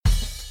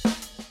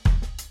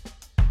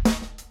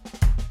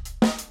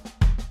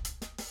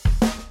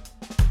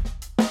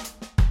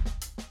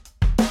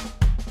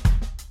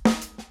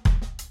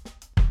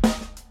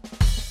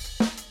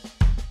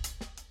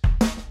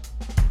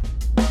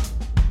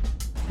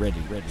Ready,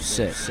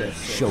 set,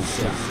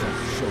 showtime.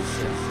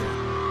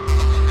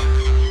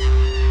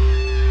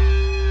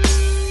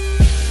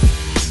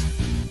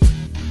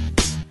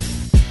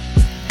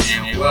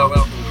 And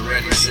welcome to the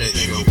Ready Set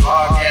Show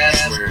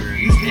podcast, where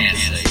you can't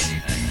say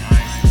anything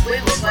nice.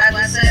 We will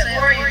gladly say it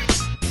for you.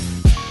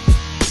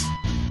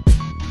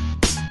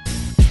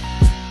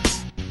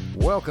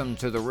 Welcome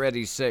to the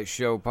Ready, Set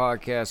Show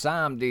podcast.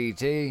 I'm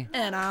DT.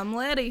 And I'm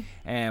Letty.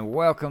 And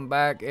welcome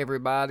back,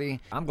 everybody.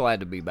 I'm glad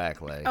to be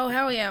back, Letty. Oh,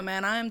 hell yeah,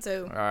 man. I am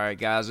too. All right,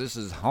 guys, this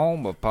is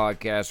home of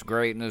podcast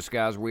greatness,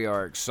 guys. We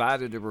are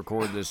excited to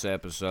record this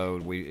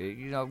episode.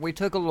 We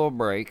took a little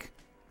break.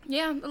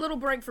 Yeah, a little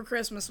break for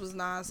Christmas was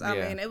nice. I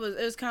mean, it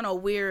was kind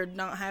of weird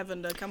not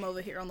having to come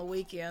over here on the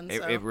weekend.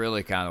 So. It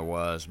really kind of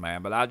was,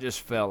 man. But I just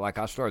felt like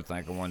I started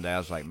thinking one day, I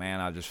was like, man,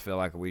 I just feel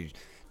like we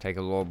take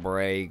a little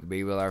break,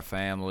 be with our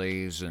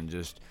families, and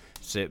just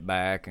sit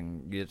back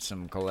and get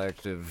some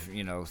collective,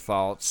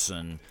 thoughts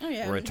and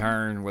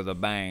return with a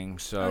bang.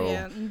 So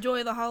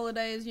enjoy the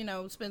holidays,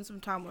 spend some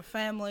time with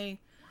family,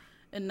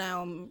 and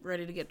now I'm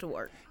ready to get to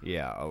work.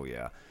 Yeah, oh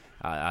yeah.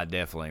 I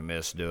definitely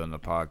miss doing the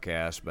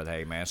podcast, but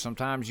hey, man,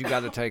 sometimes you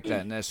got to take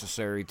that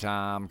necessary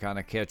time, kind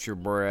of catch your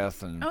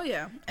breath. And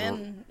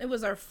and it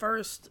was our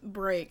first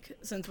break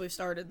since we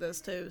started this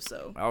too,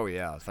 so. Oh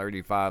yeah,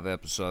 35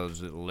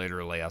 episodes,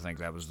 literally. I think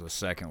that was the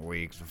second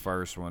week. The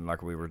first one,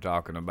 like we were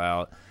talking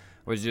about,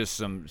 was just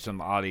some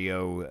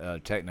audio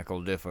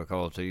technical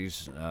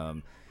difficulties.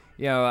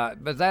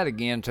 But that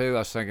again, too, I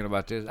was thinking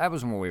about this. That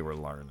was when we were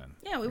learning.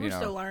 Yeah, we were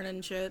still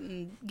learning shit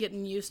and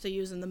getting used to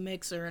using the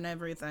mixer and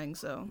everything,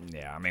 so.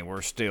 Yeah, I mean,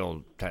 we're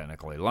still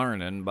technically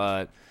learning,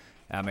 but,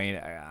 I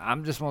mean,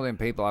 I'm just one of them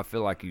people, I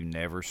feel like you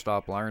never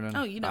stop learning.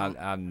 Oh, you don't.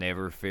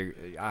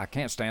 I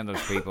can't stand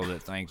those people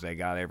that think they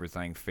got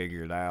everything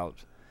figured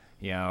out,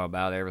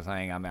 about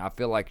everything. I mean, I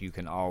feel like you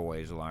can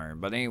always learn.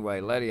 But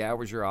anyway, Letty, how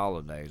was your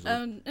holidays?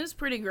 It was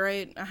pretty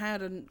great. I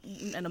had an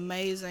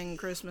amazing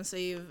Christmas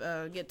Eve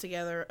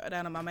get-together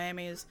down at my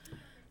mammy's.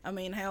 I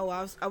mean, hell,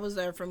 I was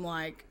there from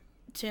like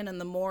 10 in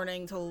the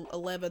morning till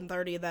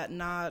 11:30 that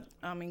night.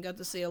 I mean, got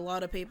to see a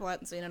lot of people I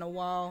hadn't seen in a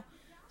while.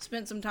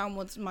 Spent some time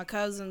with my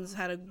cousins.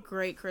 Had a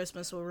great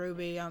Christmas with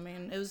Ruby. I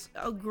mean, it was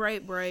a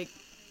great break.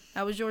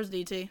 How was yours,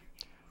 DT?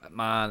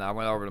 Mine, I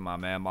went over to my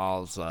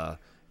mama's,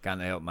 kind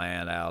of help my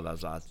aunt out,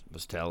 as I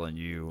was telling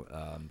you.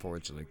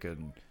 Unfortunately,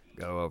 couldn't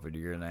go over to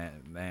your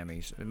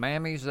mammy's.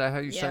 Mammy's, is that how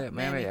you say it?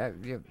 Mammy?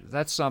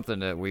 That's something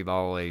that we've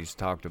always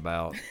talked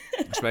about,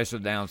 especially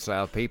down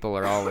south. People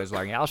are always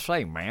like, I'll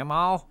say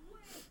mamaw.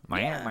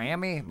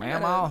 Mammy,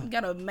 mamaw.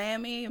 Got a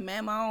mammy, a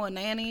mamaw, a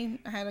nanny.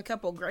 I had a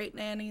couple great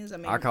nannies. I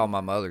mean, I call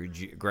my mother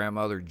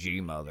grandmother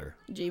G-mother.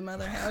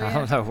 G-mother, hell yeah. I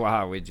don't know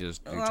why, we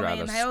try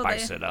to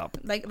spice it up.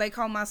 They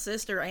call my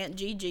sister Aunt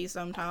Gigi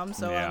sometimes,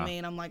 so I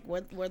mean, I'm like,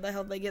 where the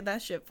hell did they get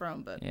that shit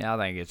from? But yeah, I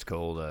think it's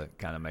cool to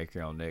kind of make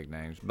your own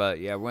nicknames.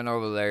 But yeah, went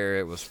over there.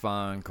 It was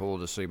fun, cool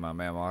to see my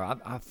mama.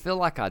 I feel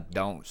like I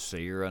don't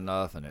see her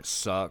enough, and it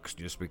sucks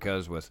just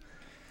because with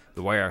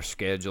the way our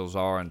schedules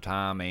are and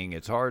timing,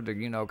 it's hard to,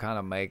 kind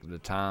of make the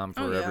time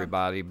for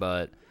everybody.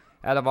 But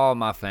out of all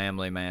my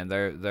family, man,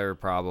 they're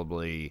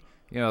probably,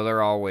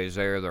 they're always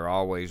there. They're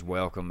always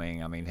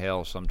welcoming. I mean,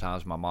 hell,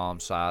 sometimes my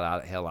mom's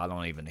side, I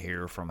don't even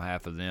hear from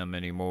half of them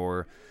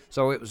anymore.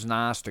 So it was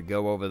nice to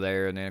go over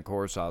there. And then, of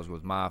course, I was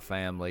with my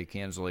family.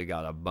 Kinsley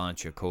got a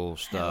bunch of cool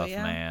stuff,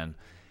 man.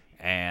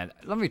 And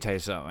let me tell you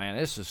something, man.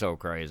 This is so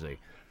crazy.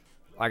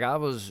 Like, I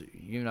was,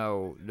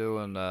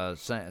 doing the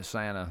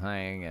Santa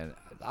thing, and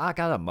I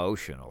got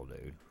emotional,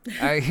 dude.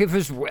 I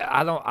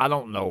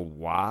don't know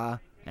why.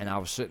 And I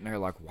was sitting there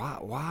like,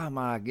 why am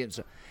I getting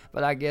so?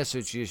 But I guess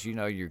it's just,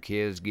 your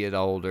kids get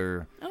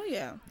older. Oh,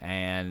 yeah.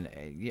 And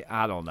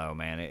I don't know,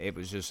 man. It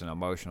was just an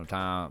emotional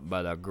time,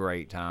 but a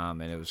great time.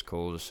 And it was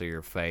cool to see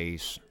her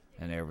face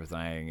and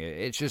everything.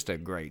 It's just a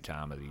great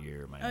time of the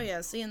year, man. Oh,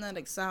 yeah. Seeing that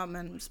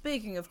excitement.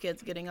 Speaking of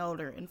kids getting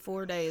older, in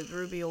 4 days,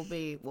 Ruby will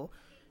be,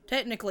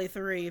 technically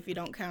 3 if you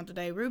don't count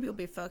today. Ruby will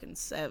be fucking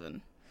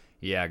 7.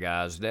 Yeah,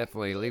 guys,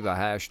 definitely leave a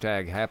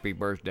hashtag Happy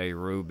Birthday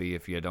Ruby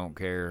if you don't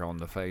care on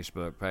the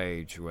Facebook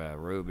page.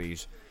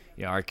 Ruby's,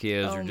 our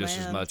kids are just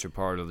as much a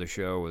part of the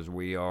show as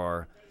we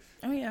are.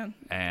 Oh, yeah.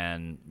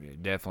 And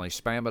definitely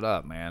spam it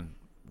up, man.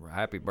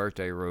 Happy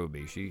birthday,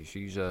 Ruby. She's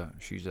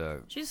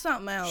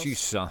something else.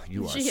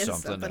 You are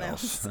something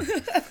else.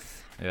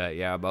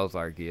 Yeah, both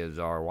our kids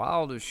are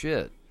wild as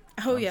shit.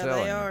 Oh, yeah,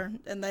 they are.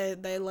 And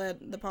they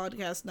let the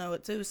podcast know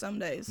it, too, some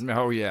days.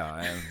 Oh, yeah,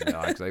 and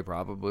like they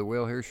probably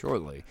will here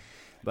shortly.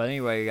 But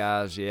anyway,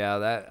 guys,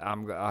 I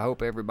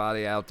hope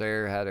everybody out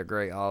there had a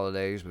great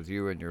holidays with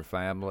you and your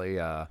family.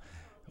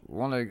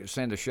 Want to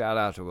send a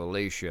shout-out to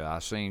Alicia. I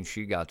seen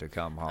she got to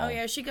come home. Oh,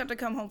 yeah, she got to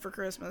come home for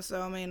Christmas,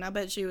 so, I mean, I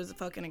bet she was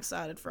fucking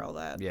excited for all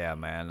that. Yeah,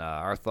 man,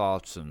 our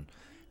thoughts and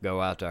go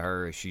out to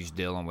her as she's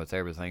dealing with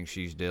everything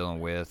she's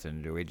dealing with,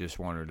 and we just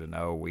want her to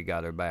know we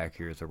got her back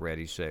here at the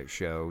Ready Set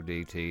Show.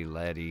 DT,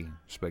 Letty,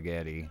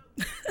 Spaghetti,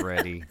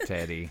 Ready,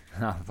 Teddy.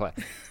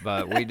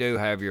 But we do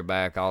have your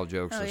back, all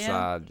jokes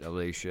aside,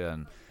 Alicia,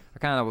 and I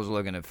kind of was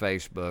looking at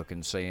Facebook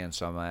and seeing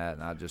some of that,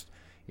 and I just,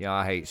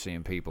 I hate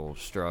seeing people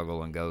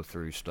struggle and go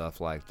through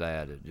stuff like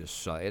that. It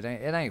just it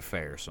ain't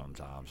fair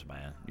sometimes,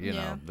 man. You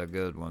know, the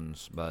good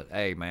ones. But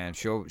hey, man,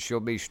 she'll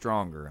be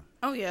stronger.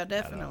 Oh yeah,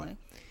 definitely.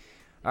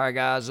 All right,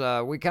 guys.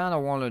 We kind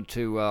of wanted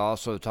to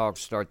also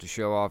start the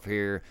show off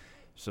here.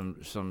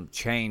 Some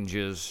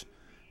changes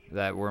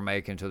that we're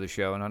making to the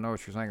show, and I know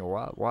what you're thinking.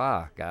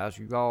 Why, guys?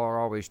 You all are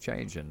always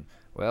changing.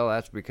 Well,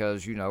 that's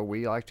because,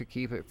 we like to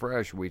keep it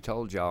fresh. We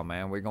told y'all,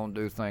 man, we're going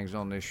to do things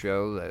on this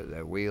show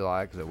that we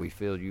like, that we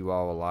feel you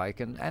all like.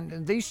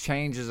 And these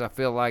changes, I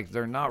feel like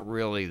they're not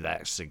really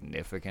that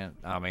significant.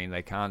 I mean,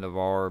 they kind of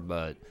are,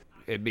 but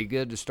it'd be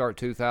good to start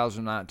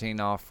 2019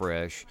 off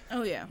fresh.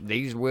 Oh, yeah.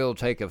 These will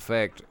take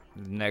effect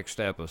next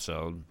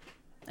episode.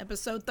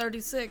 Episode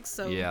 36,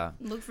 so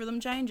look for them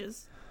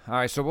changes. All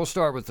right, so we'll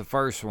start with the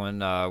first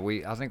one.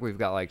 I think we've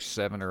got like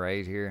 7 or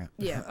 8 here.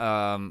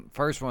 Yeah.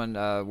 First one,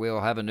 we'll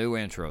have a new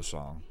intro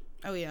song.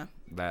 Oh yeah.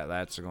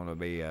 That's going to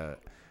be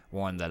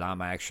one that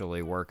I'm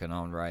actually working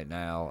on right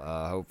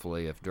now.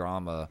 Hopefully, if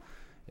Drama,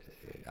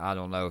 I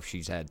don't know if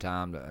she's had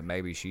time to.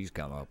 Maybe she's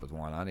come up with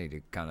one. I need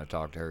to kind of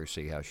talk to her,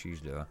 see how she's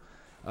doing.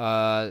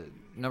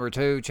 Number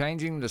 2,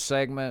 changing the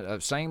segment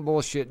of Same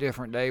Bullshit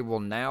Different Day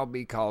will now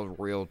be called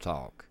Real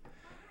Talk.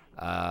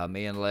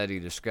 Me and Letty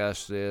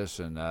discussed this,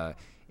 and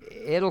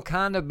it'll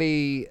kind of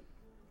be,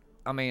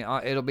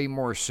 it'll be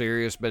more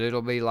serious, but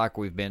it'll be like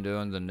we've been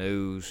doing the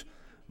news,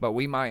 but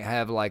we might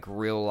have like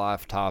real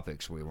life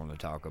topics we want to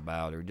talk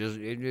about, or just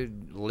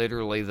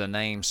literally the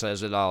name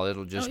says it all.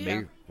 It'll just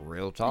be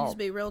real talk. It'll just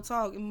be real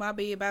talk. It might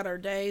be about our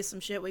day, some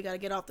shit we got to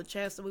get off the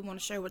chest that we want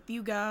to share with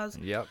you guys.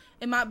 Yep.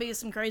 It might be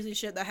some crazy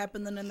shit that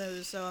happened in the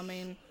news, so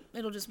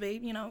it'll just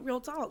be,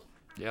 real talk.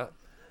 Yep.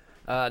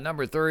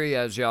 Number 3,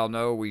 as y'all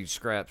know, we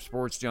scrapped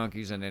Sports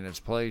Junkies, and in its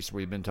place,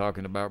 we've been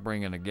talking about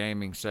bringing a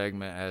gaming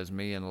segment, as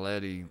me and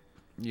Letty,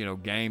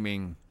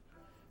 gaming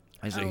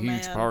is a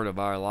huge part of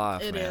our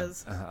life. It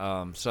is.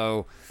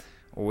 So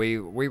we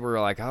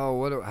were like,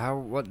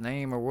 what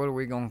name or what are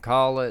we gonna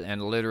call it?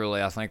 And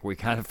literally, I think we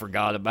kind of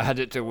forgot about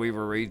it till we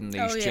were reading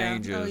these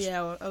changes.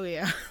 Oh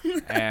yeah.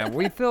 And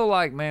we feel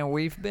like, man,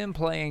 we've been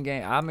playing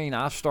games.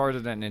 I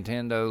started at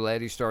Nintendo.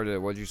 Letty started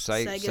at, what'd you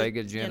say?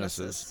 Sega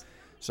Genesis.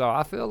 So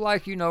I feel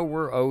like,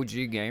 we're OG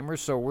gamers,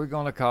 so we're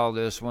going to call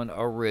this one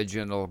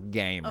Original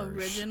Gamers.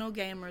 Original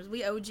Gamers.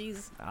 We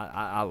OGs.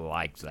 I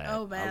like that.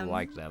 Oh, man. I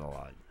like that a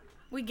lot.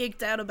 We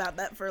geeked out about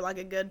that for like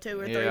a good 2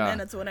 or 3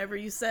 minutes whenever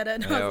you said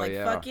it. I was like,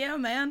 fuck yeah,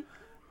 man.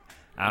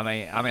 I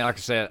mean, like I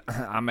said,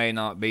 I may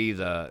not be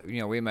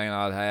we may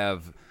not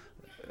have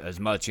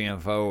as much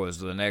info as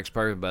the next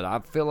person, but I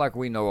feel like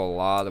we know a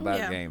lot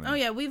about gaming. Oh,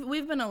 yeah.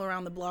 We've been all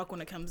around the block when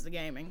it comes to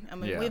gaming.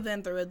 We've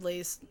been through at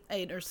least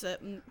 8 or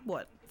 7,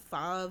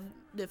 5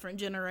 different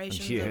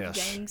generations of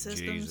gaming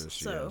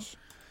systems. Yes.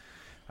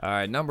 All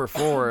right, number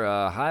 4,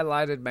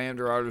 highlighted band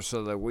or artist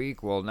of the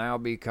week will now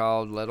be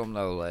called, let them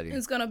know, Letty.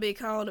 It's going to be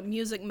called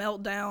Music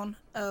Meltdown.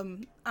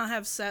 I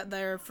have sat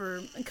there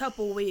for a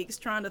couple weeks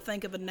trying to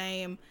think of a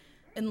name,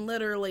 and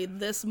literally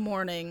this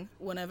morning,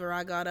 whenever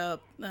I got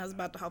up, I was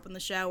about to hop in the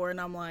shower, and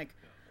I'm like,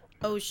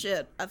 oh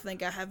shit, I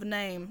think I have a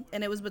name.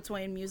 And it was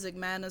between Music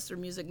Madness or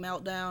Music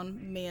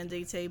Meltdown. Me and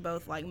DT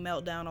both like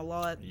Meltdown a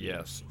lot.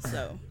 Yes.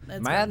 So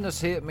Madness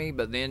hit me,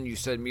 but then you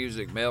said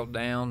Music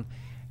Meltdown,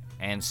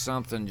 and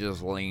something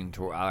just leaned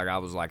toward. I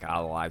was like, I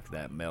like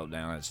that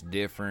Meltdown. It's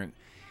different,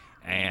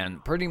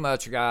 and pretty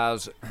much,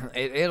 guys,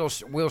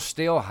 we'll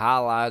still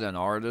highlight an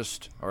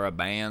artist or a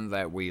band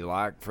that we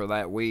like for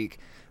that week.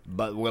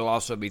 But we'll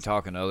also be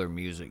talking other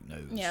music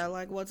news. Yeah,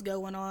 like what's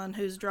going on,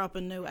 who's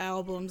dropping new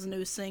albums,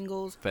 new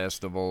singles.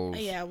 Festivals.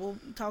 Yeah, we're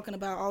talking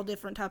about all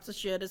different types of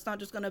shit. It's not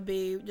just going to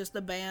be just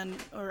a band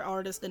or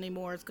artist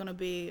anymore. It's going to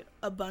be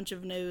a bunch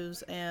of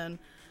news. And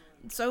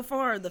so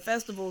far, the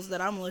festivals that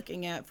I'm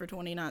looking at for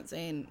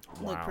 2019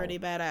 look pretty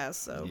badass.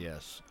 So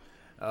yes.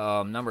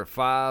 Number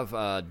 5,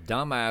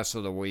 Dumbass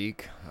of the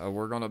Week.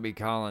 We're going to be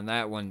calling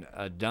that one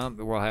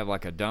we'll have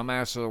like a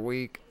Dumbass of the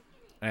Week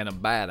and a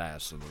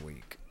Badass of the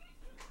Week.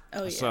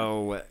 Oh, yeah.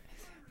 So,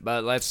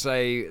 but let's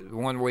say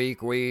one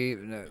week we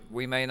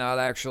may not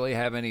actually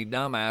have any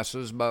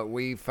dumbasses, but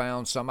we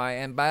found somebody,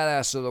 and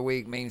Badass of the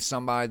Week means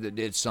somebody that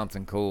did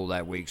something cool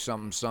that week,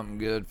 something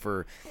good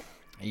for,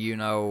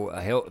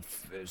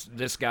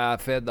 this guy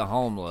fed the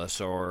homeless,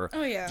 or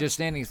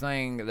just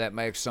anything that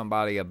makes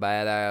somebody a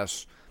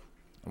badass.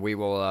 We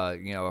will,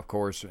 of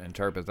course,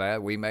 interpret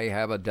that. We may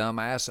have a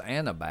dumbass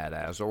and a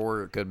badass,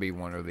 or it could be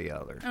one or the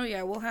other. Oh,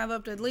 yeah, we'll have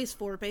up to at least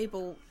 4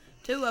 people.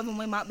 2 of them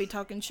we might be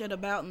talking shit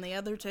about, and the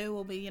other 2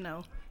 will be,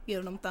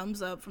 giving them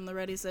thumbs up from the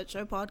Ready, Set,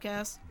 Show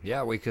podcast.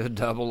 Yeah, we could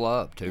double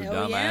up. 2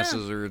 Hell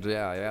dumbasses,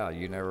 or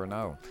you never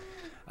know.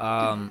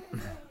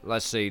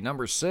 Let's see.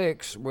 Number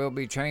 6, we'll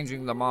be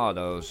changing the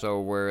motto. So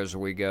whereas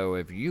we go,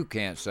 if you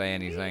can't say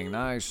anything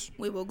nice,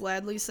 we will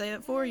gladly say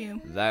it for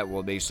you. That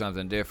will be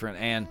something different.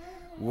 And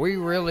we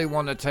really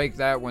want to take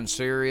that one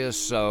serious,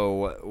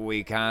 so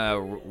we kind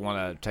of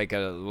want to take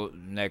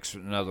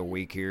another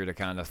week here to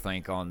kind of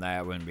think on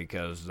that one,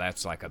 because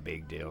that's like a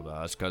big deal to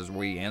us, because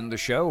we end the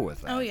show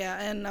with that. Oh yeah,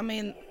 and I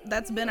mean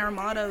that's been our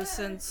motto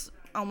since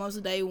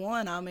almost day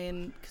one. I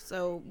mean,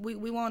 so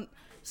we want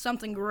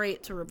something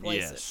great to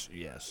replace it.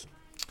 Yes.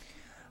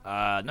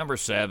 Number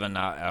 7,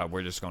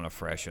 we're just going to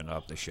freshen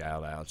up the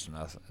shout-outs.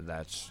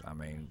 That's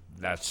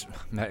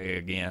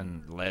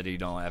again, Letty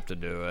don't have to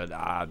do it.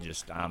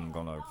 I'm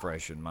going to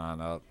freshen mine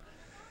up.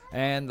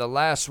 And the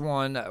last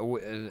one,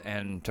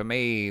 and to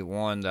me,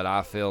 one that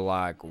I feel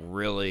like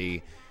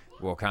really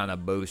will kind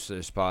of boost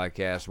this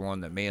podcast,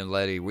 one that me and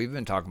Letty, we've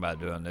been talking about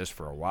doing this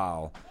for a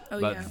while,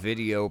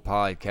 video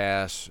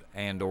podcasts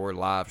and or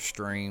live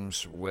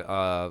streams,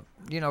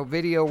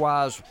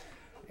 video-wise.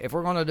 If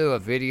we're going to do a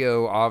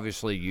video,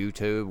 obviously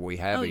YouTube. We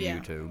have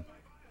YouTube.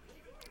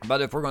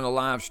 But if we're going to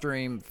live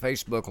stream,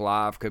 Facebook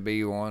Live could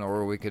be one,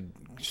 or we could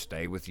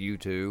stay with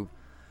YouTube.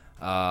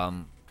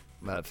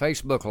 But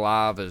Facebook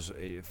Live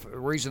the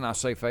reason I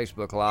say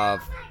Facebook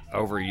Live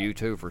over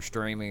YouTube for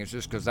streaming is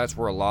just because that's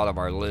where a lot of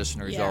our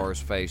listeners are,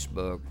 is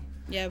Facebook.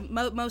 Yeah,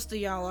 most of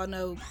y'all I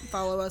know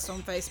follow us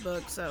on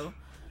Facebook, so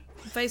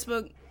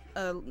Facebook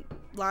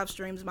live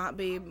streams might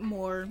be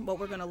more what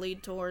we're going to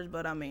lead towards,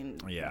 but I mean,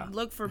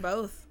 look for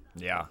both.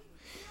 Yeah.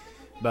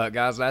 But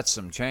guys, that's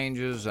some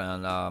changes,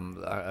 and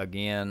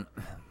again,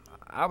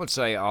 I would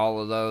say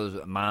all of those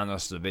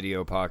minus the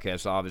video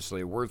podcast.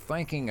 Obviously, we're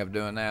thinking of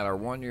doing that. Our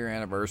 1-year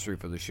anniversary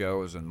for the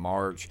show is in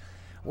March.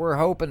 We're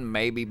hoping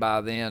maybe by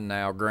then.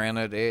 Now,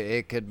 granted,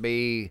 it could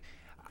be.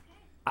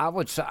 I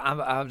would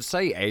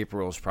say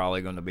April is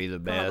probably going to be the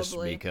best,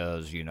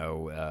 because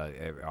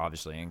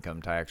obviously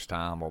income tax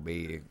time will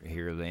be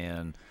here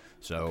then.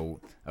 So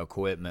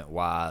equipment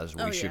wise,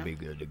 we should be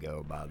good to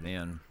go by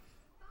then.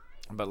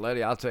 But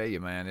Letty, I'll tell you,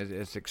 man,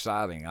 it's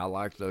exciting. I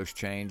like those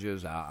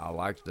changes. I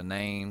like the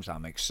names.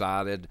 I'm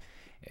excited.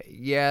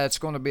 Yeah, it's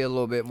going to be a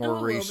little bit more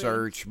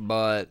research,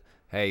 but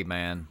hey,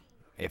 man,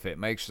 if it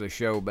makes the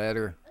show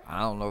better, I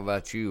don't know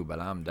about you, but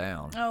I'm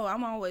down. Oh,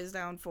 I'm always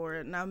down for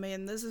it. And I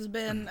mean, this has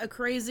been a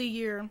crazy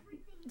year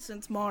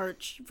since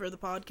March for the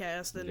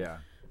podcast, and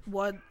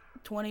what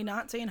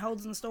 2019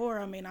 holds in store.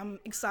 I mean, I'm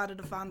excited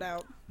to find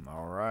out.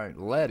 All right,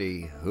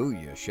 Letty, who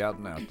you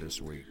shouting out this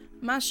week?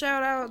 My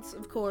shout-outs,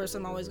 of course,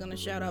 I'm always going to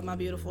shout out my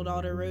beautiful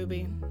daughter,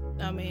 Ruby.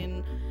 I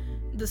mean,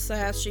 the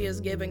sass she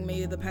is giving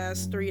me the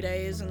past 3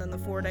 days, and then the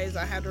 4 days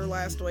I had her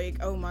last week.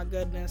 Oh my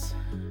goodness,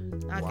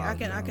 I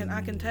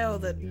can tell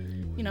that,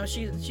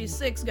 she's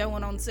 6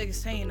 going on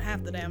 16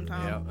 half the damn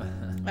time.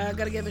 Yep. I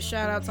got to give a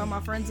shout-out to all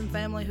my friends and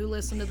family who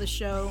listen to the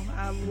show.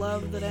 I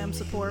love the damn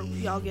support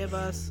y'all give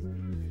us,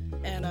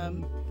 and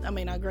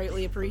I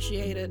greatly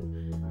appreciate it.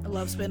 I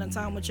love spending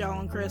time with y'all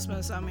on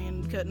Christmas. I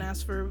mean, couldn't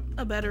ask for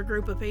a better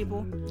group of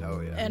people.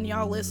 Oh, yeah. And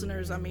y'all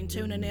listeners, I mean,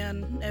 tuning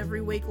in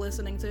every week,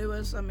 listening to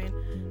us. I mean,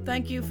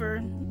 thank you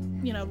for,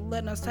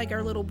 letting us take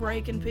our little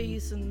break in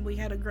peace. And we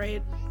had a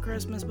great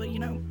Christmas, but,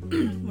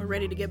 we're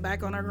ready to get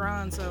back on our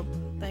grind. So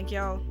thank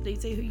y'all.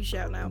 DT, who you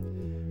shouting out?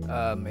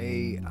 I'm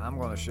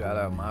going to shout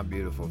out my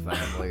beautiful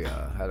family.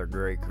 Had a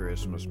great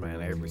Christmas,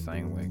 man.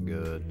 Everything went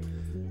good.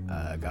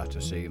 Got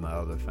to see my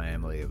other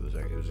family. It was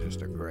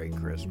just a great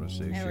Christmas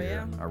this year.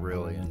 Yeah. I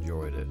really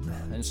enjoyed it.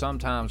 And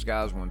sometimes,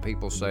 guys, when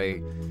people say,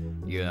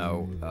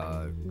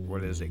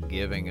 what is it,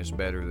 giving is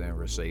better than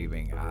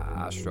receiving,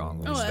 I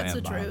strongly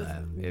stand by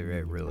that.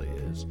 It really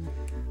is.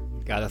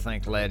 Got to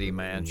thank Letty,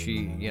 man.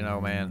 She,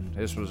 man,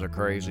 this was a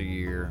crazy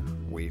year.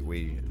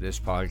 This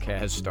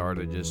podcast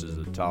started just as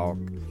a talk.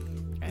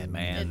 And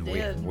man,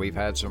 we've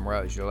had some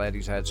rough.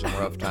 Letty's had some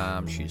rough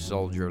times. She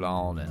soldiered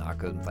on, and I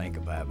couldn't think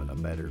of having a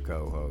better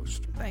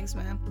co-host. Thanks,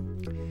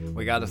 man.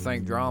 We got to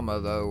thank Drama,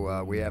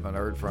 though. We haven't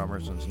heard from her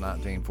since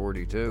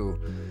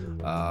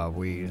 1942.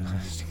 We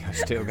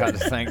still got to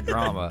thank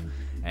Drama.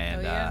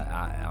 And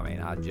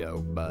I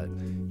joke, but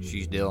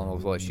she's dealing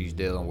with what she's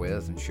dealing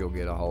with, and she'll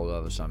get a hold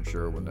of us, I'm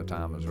sure, when the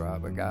time is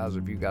right. But guys,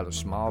 if you got a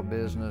small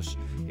business,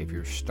 if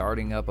you're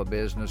starting up a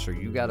business, or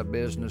you got a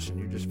business and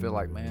you just feel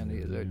like, man,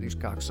 these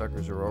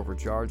cocksuckers are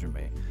overcharging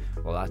me,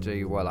 well, I tell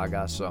you what, I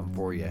got something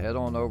for you. Head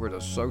on over to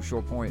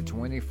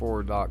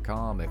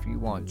socialpoint24.com if you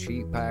want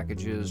cheap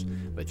packages,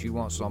 but you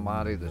want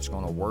somebody that's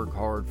going to work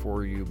hard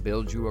for you,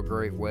 build you a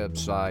great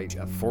website,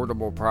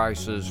 affordable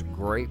prices,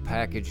 great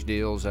package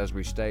deals. As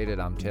we stated,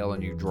 I'm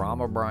telling you,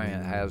 Drama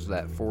Bryant has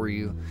that for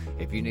you.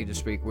 If you need to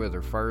speak with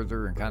her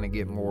further and kind of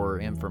get more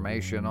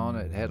information on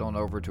it, head on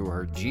over to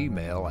her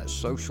Gmail at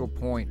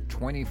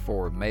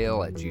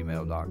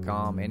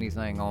socialpoint24mail@gmail.com.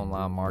 Anything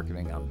online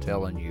marketing, I'm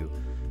telling you,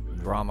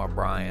 Drama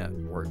Bryant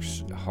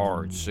works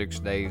hard 6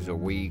 days a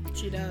week.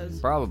 She does.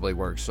 Probably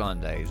works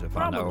Sundays if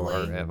I know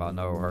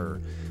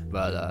her.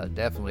 But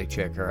definitely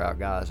check her out,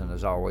 guys. And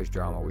as always,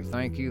 Drama, we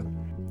thank you.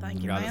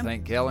 Thank you, Got to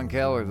thank Kellen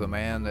Keller, the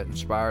man that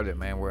inspired it,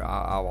 man.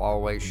 I'll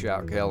always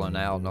shout Kellen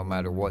out no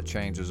matter what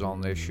changes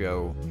on this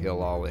show.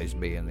 He'll always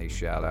be in these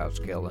shout-outs.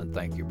 Kellen,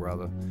 thank you,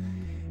 brother.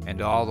 And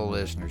to all the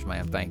listeners,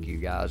 man, thank you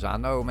guys. I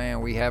know,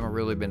 man, we haven't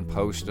really been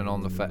posting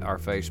on our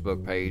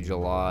Facebook page a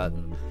lot.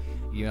 And,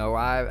 you know,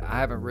 I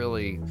haven't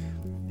really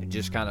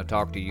just kind of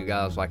talked to you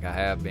guys like I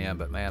have been,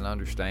 but man,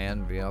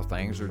 understand, you know,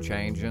 things are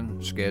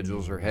changing,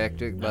 schedules are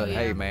hectic, but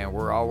hey, man,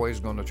 we're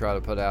always going to try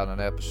to put out an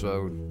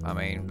episode. I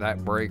mean,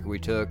 that break we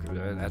took,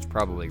 that's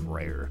probably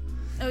rare.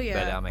 Oh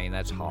yeah. But I mean,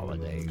 that's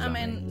holidays. I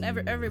mean,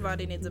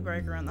 everybody needs a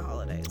break around the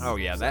holidays. Oh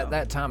yeah, so.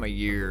 that time of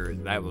year,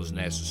 that was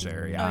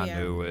necessary. I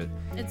knew it.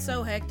 It's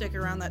so hectic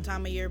around that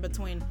time of year.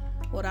 Between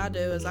what I do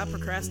is I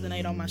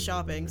procrastinate on my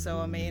shopping. So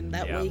I mean,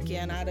 that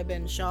weekend I'd have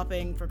been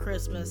shopping for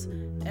Christmas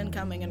and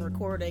coming and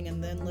recording,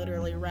 and then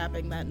literally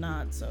wrapping that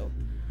night. So.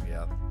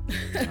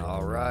 Yep.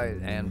 All right,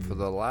 and for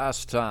the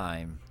last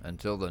time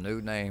until the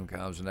new name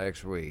comes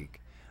next week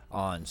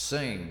on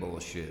Sing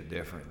Bullshit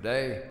Different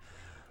Day.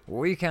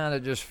 We kind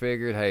of just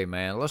figured, hey,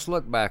 man, let's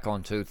look back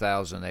on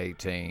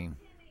 2018,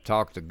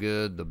 talk the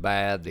good, the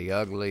bad, the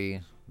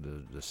ugly,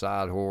 the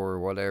side horror,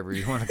 whatever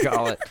you want to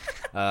call it,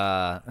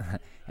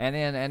 and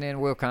then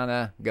we'll kind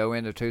of go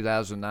into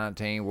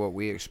 2019, what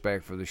we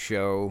expect for the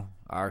show,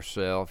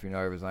 ourselves, you know,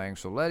 everything.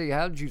 So, Letty,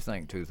 how did you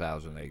think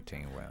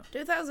 2018 went?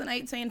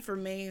 2018 for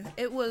me,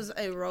 it was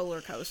a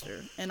roller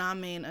coaster, and I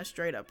mean a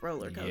straight up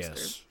roller coaster.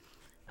 Yes.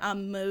 I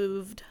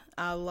moved.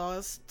 I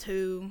lost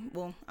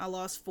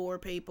four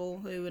people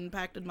who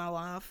impacted my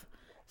life.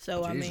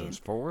 So Jesus, I mean,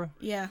 4?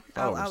 Yeah,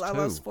 I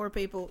lost 4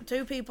 people.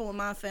 2 people in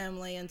my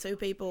family and 2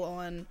 people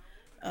on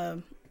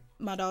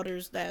my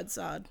daughter's dad's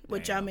side.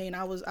 Which Damn. I mean,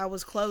 I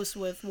was close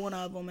with one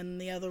of them,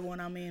 and the other one,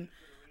 I mean,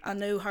 I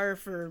knew her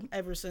for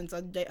ever since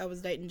I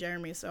was dating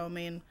Jeremy. So I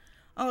mean,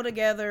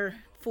 altogether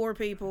 4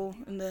 people,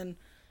 and then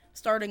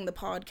starting the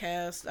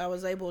podcast, I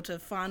was able to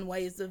find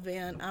ways to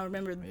vent. I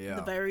remember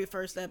the very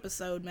first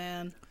episode,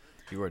 man.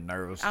 You were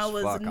nervous I as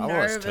was fuck.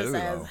 nervous I was too, as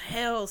though.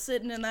 hell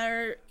sitting in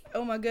there.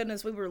 Oh my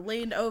goodness, we were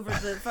leaned over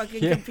the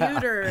fucking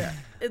computer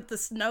at the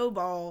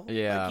snowball.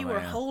 Yeah, like you were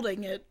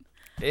holding it.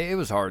 It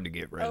was hard to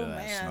get rid of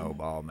that man.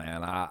 snowball,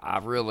 man. I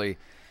really,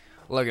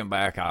 looking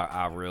back,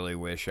 I really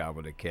wish I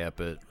would have kept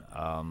it.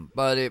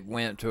 But it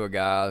went to a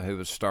guy who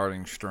was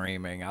starting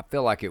streaming. I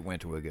feel like it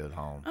went to a good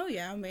home. Oh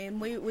yeah, I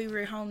mean, you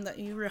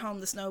rehomed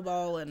the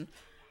snowball, and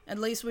at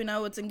least we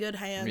know it's in good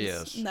hands.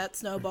 Yes. And that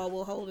snowball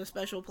will hold a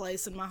special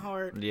place in my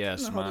heart.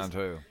 Yes, It'll hold mine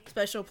too.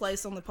 Special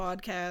place on the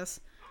podcast.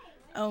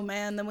 Oh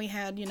man, then we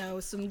had, you know,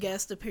 some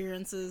guest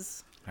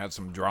appearances. Had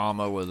some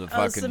drama with a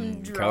Some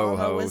fucking drama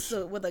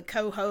co-host. with a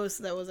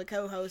co-host that was a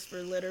co-host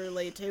for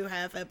literally 2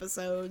 half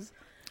episodes.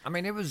 I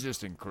mean, it was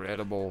just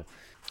incredible.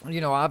 You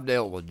know, I've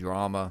dealt with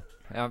drama.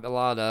 A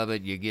lot of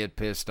it, you get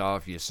pissed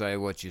off, you say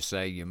what you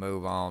say, you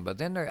move on. But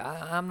then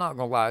I'm not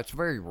gonna lie, it's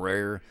very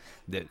rare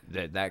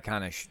that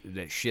kind of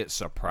that shit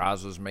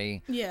surprises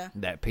me. Yeah.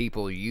 That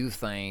people you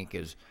think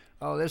is,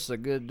 oh, this is a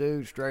good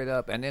dude, straight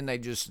up, and then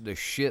the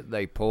shit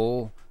they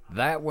pull,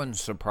 that wouldn't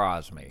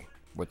surprise me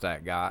with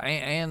that guy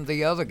and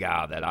the other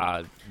guy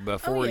that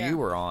before you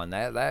were on,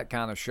 that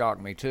kind of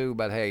shocked me too.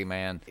 But hey,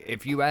 man,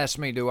 if you ask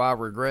me, do I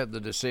regret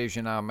the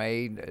decision I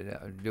made?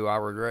 Do I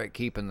regret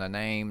keeping the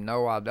name?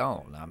 No, I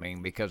don't. I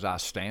mean, because I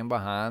stand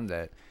behind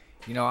that.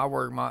 You know, I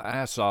worked my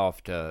ass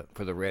off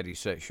for the Ready,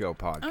 Set, Show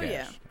podcast. Oh,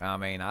 yeah. I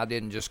mean, I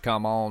didn't just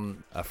come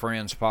on a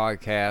friend's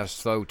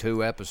podcast, throw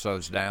 2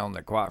 episodes down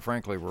that quite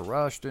frankly were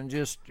rushed and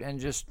just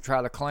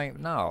try to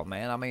claim. No,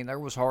 man. I mean, there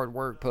was hard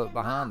work put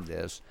behind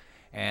this.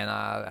 And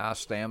I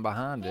stand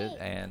behind it,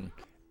 and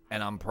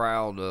I'm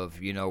proud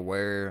of, you know,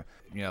 where,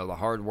 you know, the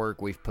hard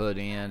work we've put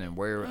in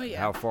and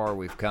how far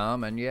we've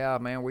come. And yeah,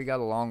 man, we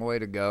got a long way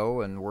to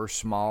go, and we're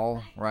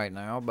small right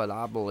now, but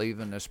I believe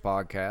in this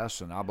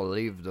podcast, and I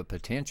believe the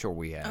potential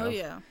we have. Oh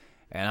yeah.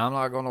 And I'm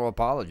not going to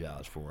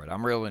apologize for it.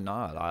 I'm really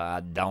not.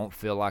 I don't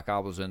feel like I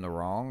was in the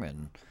wrong,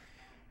 and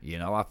you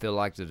know, I feel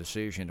like the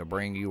decision to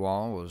bring you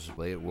on was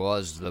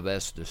the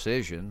best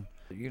decision.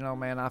 You know,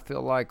 man, I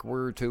feel like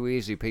we're 2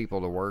 easy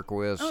people to work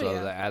with, out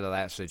of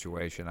that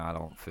situation, I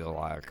don't feel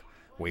like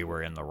we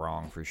were in the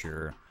wrong for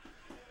sure.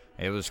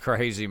 It was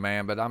crazy,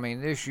 man, but I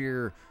mean, this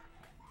year,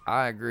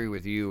 I agree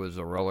with you, it was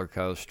a roller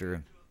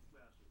coaster.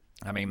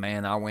 I mean,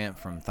 man, I went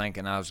from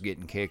thinking I was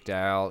getting kicked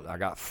out, I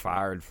got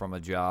fired from a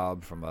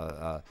job from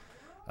a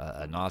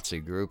Nazi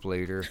group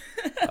leader,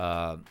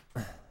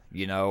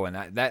 you know, and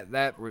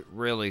that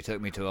really took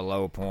me to a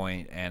low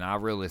point, and I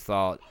really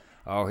thought,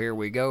 oh, here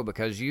we go,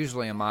 because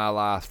usually in my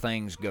life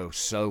things go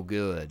so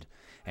good,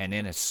 and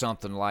then it's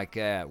something like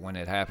that. When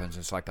it happens,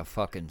 it's like a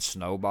fucking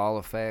snowball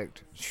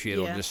effect.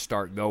 Shit'll just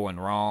start going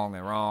wrong,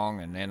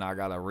 and then I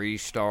gotta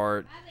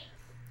restart.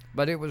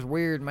 But it was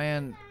weird,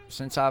 man,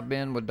 since I've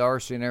been with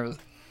Darcy and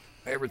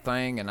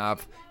everything, and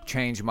I've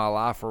changed my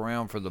life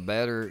around for the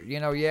better. You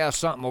know, yeah,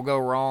 something will go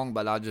wrong,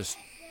 but I just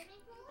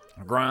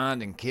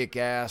grind and kick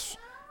ass.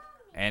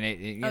 And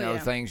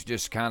things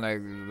just kind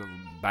of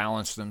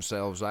balance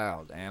themselves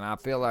out. And I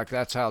feel like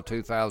that's how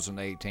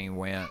 2018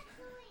 went.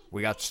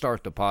 We got to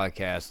start the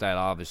podcast. That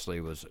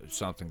obviously was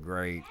something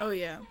great. Oh,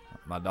 yeah.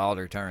 My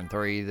daughter turned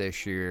 3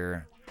 this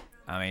year.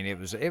 I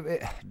mean,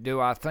 do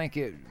I think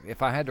it?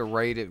 If I had to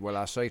rate it, would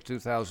I say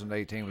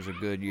 2018 was a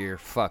good year?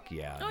 Fuck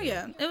yeah. Oh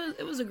yeah,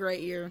 it was a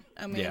great year.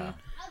 I mean, Yeah.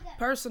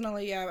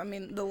 personally, yeah. I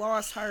mean, the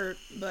loss hurt,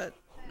 but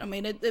I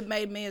mean, it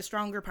made me a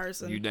stronger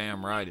person. You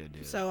damn right it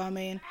did. So I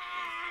mean,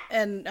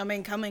 and I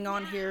mean, coming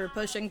on here,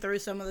 pushing through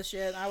some of the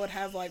shit, I would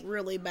have like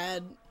really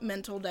bad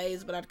mental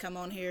days, but I'd come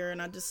on here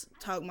and I'd just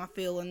talk my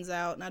feelings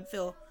out, and I'd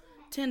feel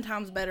 10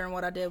 times better than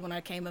what I did when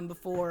I came in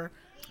before.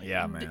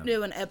 Yeah, man.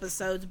 Doing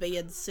episodes,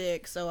 being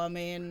sick. So I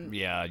mean,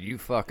 Yeah, you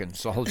fucking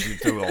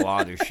soldiered through a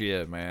lot of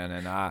shit, man.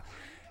 And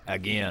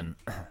again,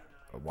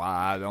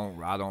 why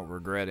I don't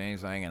regret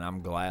anything, and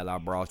I'm glad I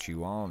brought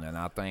you on. And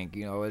I think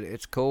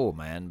it's cool,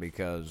 man,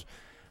 because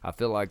I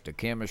feel like the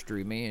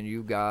chemistry me and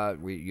you got,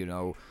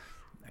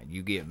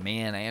 you get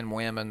men and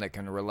women that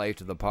can relate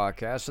to the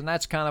podcast, and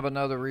that's kind of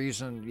another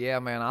reason. Yeah,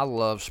 man, I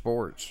love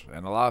sports,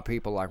 and a lot of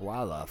people are like,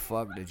 why the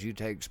fuck did you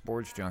take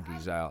Sports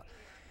Junkies out?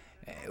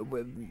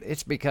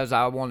 It's because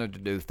I wanted to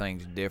do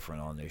things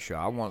different on this show.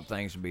 I want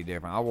things to be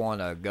different. I want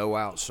to go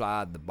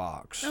outside the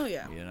box. Oh,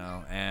 yeah.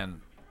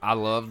 And I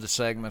love the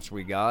segments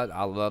we got.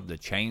 I love the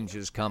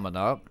changes coming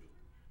up.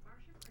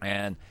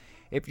 And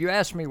if you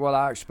ask me what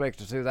I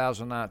expect of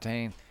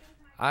 2019,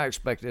 I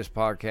expect this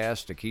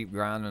podcast to keep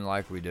grinding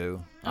like we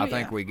do. I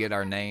think we get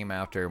our name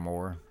out there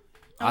more.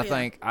 I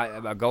think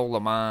a goal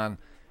of mine,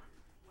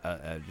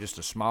 just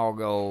a small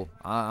goal.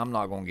 I'm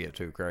not going to get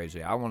too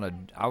crazy. I want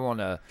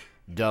to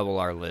double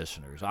our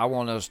listeners. I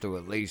want us to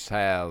at least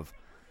have,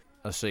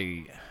 let's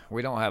see,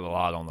 we don't have a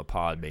lot on the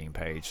Podbean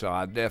page, so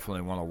I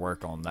definitely want to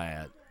work on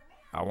that.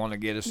 I want to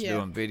get us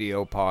doing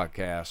video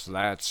podcasts.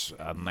 That's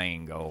a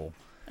main goal.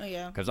 Oh,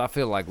 yeah. Because I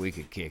feel like we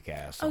could kick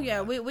ass. Oh, yeah,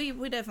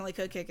 we definitely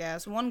could kick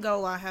ass. One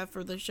goal I have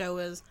for the show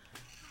is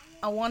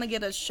I want to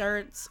get us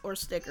shirts or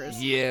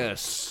stickers.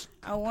 Yes.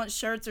 I want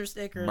shirts or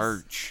stickers.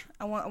 Merch.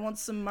 I want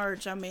some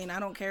merch. I mean,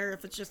 I don't care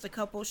if it's just a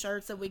couple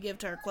shirts that we give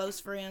to our close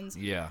friends.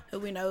 Yeah. Who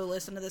we know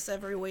listen to this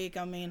every week.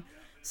 I mean,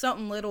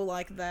 something little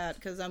like that.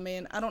 Because, I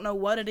mean, I don't know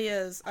what it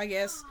is. I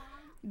guess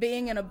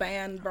being in a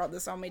band brought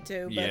this on me,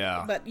 too. But,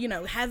 Yeah. But,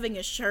 having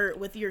a shirt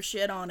with your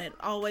shit on it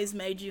always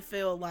made you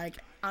feel like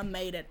I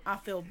made it. I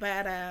feel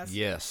badass.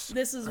 Yes.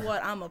 This is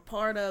what I'm a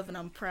part of, and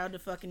I'm proud to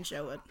fucking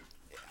show it.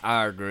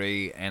 I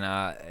agree, and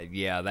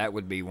that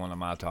would be one of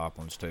my top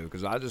ones too,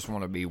 because I just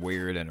want to be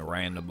weird and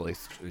randomly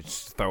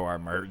throw our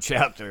merch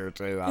out there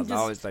too. I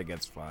always think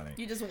it's funny.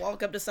 You just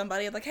walk up to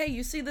somebody and like, hey,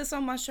 you see this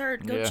on my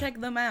shirt? Go check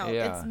them out.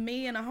 Yeah. It's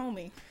me and a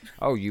homie.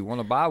 Oh, you want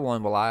to buy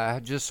one? Well,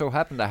 I just so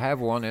happen to have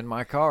one in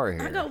my car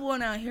here. I got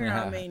one out here.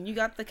 I mean, you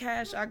got the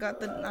cash, I got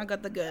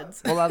the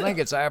goods. Well, I think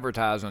it's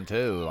advertising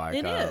too. Like,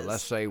 It is.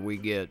 Let's say we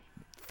get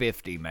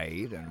 50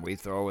 made, and we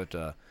throw it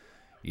to,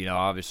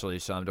 obviously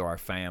some to our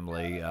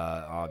family,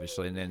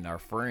 obviously, and then our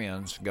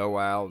friends go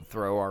out,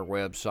 throw our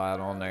website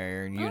on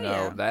there,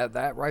 and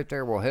that right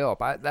there will help.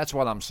 That's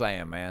what I'm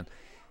saying, man.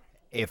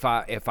 If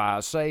I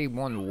say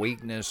one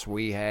weakness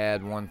we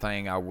had, one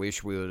thing I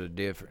wish we would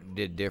have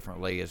did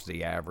differently is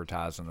the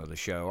advertising of the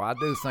show. I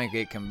do think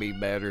it can be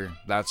better.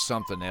 That's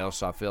something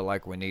else I feel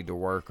like we need to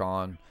work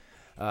on.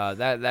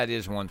 That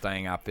is one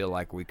thing I feel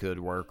like we could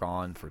work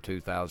on for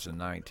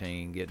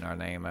 2019, getting our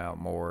name out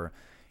more.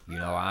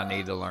 I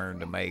need to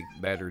learn to make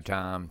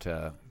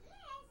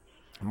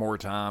more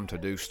time to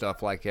do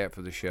stuff like that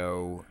for the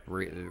show,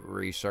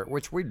 research,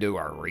 which we do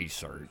our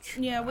research.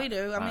 Yeah, we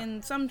do. I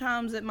mean,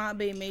 sometimes it might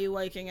be me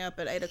waking up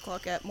at 8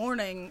 o'clock that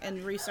morning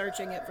and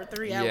researching it for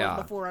 3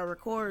 hours before I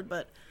record,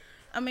 but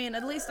I mean,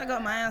 at least I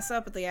got my ass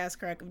up at the ass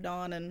crack of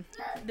dawn and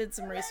did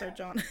some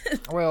research on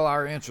it. Well,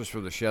 our interest for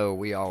the show,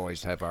 we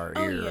always have our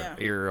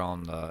ear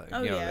on the the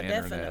internet.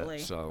 Definitely.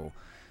 So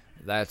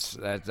that's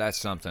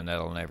something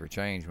that'll never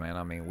change, man.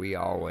 I mean, we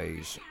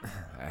always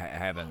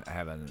have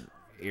an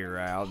ear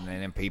out, and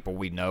then people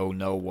we know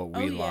what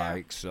we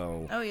like.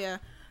 So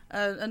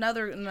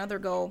another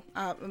goal.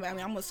 I mean, I'm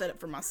gonna set it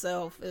for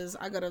myself. Is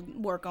I gotta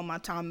work on my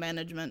time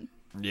management.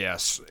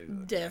 Yes,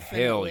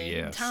 Definitely. Hell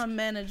yes. Time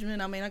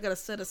management. I mean, I gotta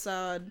set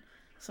aside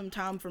some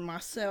time for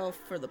myself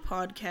for the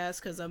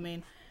podcast, because I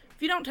mean,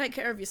 if you don't take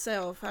care of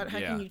yourself, how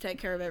can you take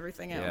care of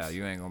everything else? Yeah,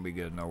 you ain't gonna be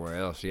good nowhere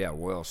else. Yeah,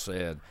 well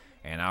said.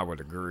 And I would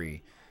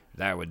agree.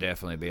 That would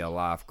definitely be a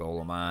life goal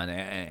of mine.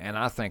 And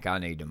I think I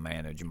need to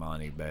manage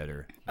money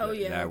better. Oh,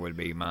 yeah. That would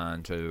be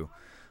mine, too.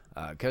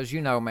 Because,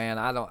 man,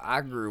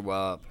 I grew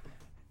up,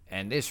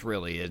 and this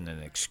really isn't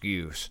an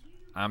excuse.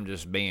 I'm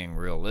just being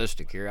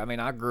realistic here. I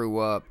mean, I grew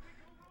up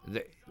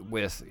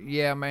with,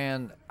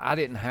 I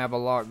didn't have a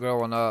lot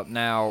growing up.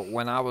 Now,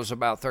 when I was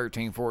about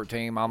 13,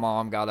 14, my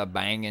mom got a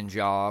banging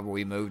job.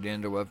 We moved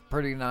into a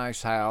pretty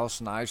nice house,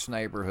 nice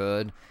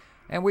neighborhood.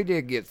 And we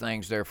did get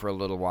things there for a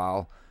little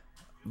while.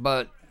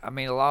 But, I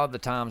mean, a lot of the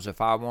times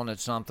if I wanted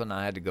something,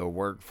 I had to go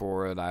work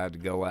for it. I had to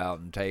go out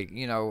and take,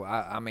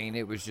 I mean,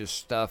 it was just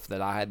stuff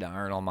that I had to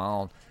earn on my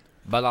own.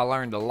 But I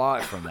learned a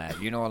lot from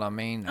that. You know what I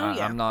mean?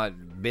 I'm not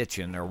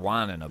bitching or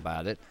whining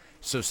about it.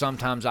 So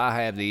sometimes I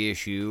have the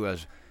issue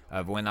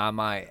of when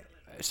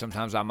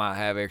sometimes I might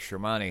have extra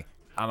money.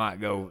 I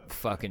might go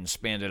fucking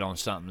spend it on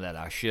something that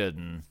I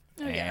shouldn't.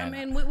 Oh, yeah, I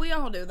And- mean, we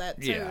all do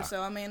that too. Yeah.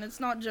 So I mean, it's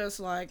not just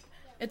like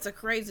it's a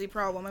crazy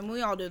problem. I mean,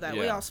 we all do that.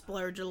 We Yeah. all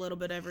splurge a little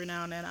bit every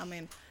now and then. I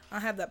mean, I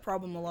have that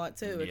problem a lot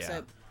too. Yeah.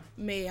 Except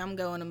me, I'm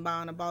going and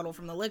buying a bottle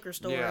from the liquor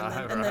store,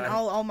 Yeah, and then right.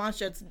 all my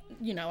shit's,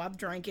 I've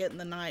drank it in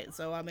the night.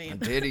 So I mean,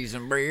 Titties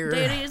and beer.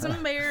 titties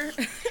and beer.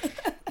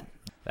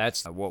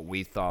 That's what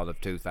we thought of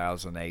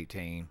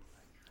 2018.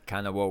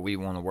 Kind of what we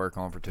want to work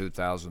on for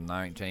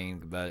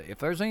 2019. But if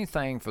there's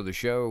anything for the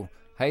show,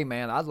 hey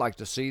man, I'd like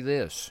to see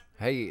this.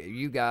 Hey,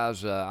 you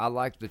guys, I'd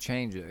like to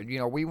change it.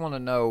 We want to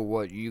know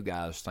what you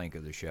guys think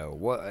of the show.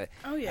 What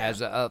Oh, yeah.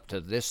 as up to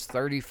this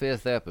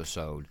 35th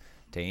episode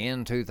to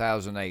end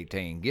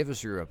 2018, give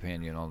us your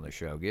opinion on the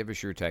show. Give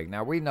us your take.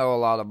 Now we know a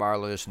lot of our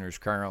listeners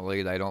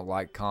currently they don't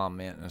like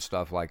commenting and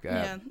stuff like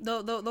that.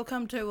 Yeah, they'll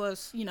come to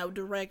us,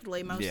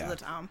 directly most Yeah. of the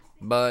time.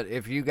 But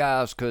if you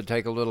guys could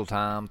take a little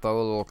time, throw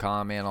a little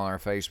comment on our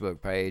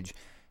Facebook page,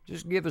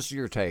 just give us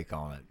your take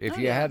on it. If Oh,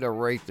 you yeah. had to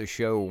rate the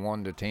show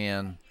 1 to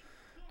 10,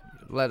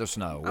 let us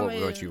know what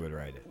mean, you would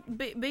rate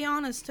it. Be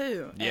honest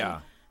too. And Yeah.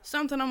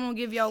 something I'm gonna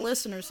give y'all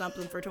listeners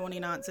something for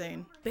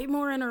 2019. Be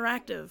more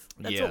interactive.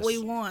 That's what we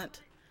Yes.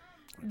 want.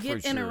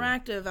 Get For sure.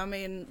 interactive. I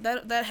mean,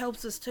 that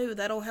helps us too.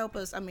 That'll help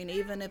us. I mean,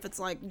 even if it's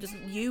like just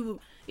you,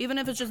 even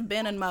if it's just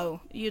Ben and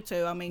Mo, you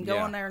two. I mean, go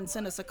Yeah. on there and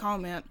send us a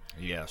comment.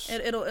 Yes.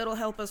 It'll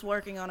help us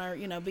working on our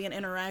being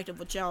interactive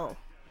with y'all.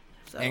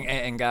 So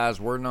And guys,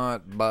 we're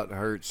not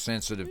butthurt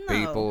sensitive No.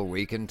 people.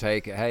 We can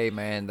take it. Hey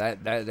man,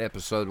 that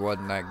episode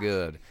wasn't that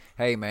good.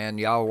 Hey man,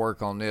 y'all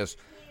work on this.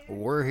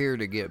 We're here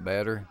to get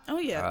better. Oh,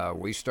 yeah.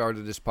 We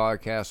started this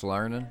podcast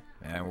learning,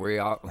 and we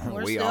still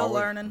always,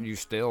 learning. You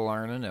still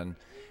learning,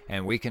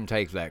 and we can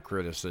take that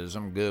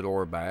criticism, good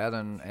or bad,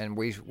 and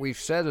we've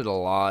said it a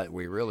lot.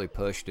 We really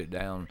pushed it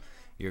down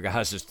your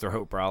guys'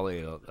 throat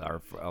probably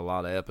a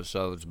lot of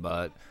episodes,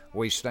 but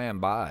we stand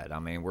by it. I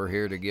mean, we're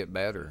here to get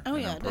better. oh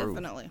and yeah, improve.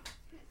 definitely.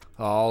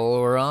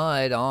 All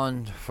right,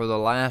 on for the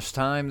last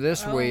time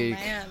this Oh week.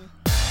 man.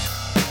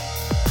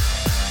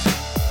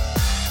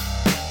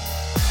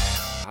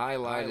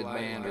 Highlighted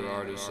band or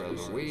artist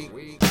of the week.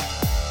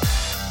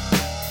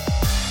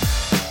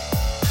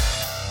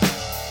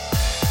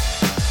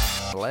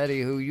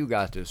 Letty, who you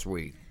got this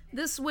week?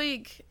 This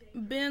week,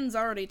 Ben's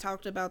already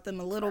talked about them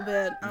a little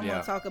bit. I'm Yeah.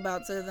 gonna talk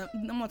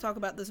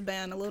about this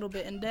band a little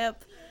bit in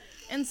depth.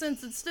 And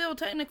since it's still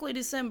technically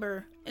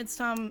December, it's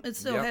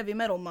still Yep. heavy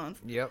metal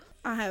month. Yep.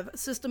 I have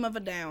System of a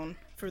Down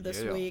for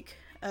this Yeah. week.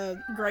 A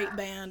great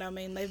band. I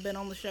mean, they've been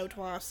on the show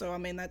twice, so I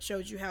mean that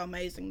shows you how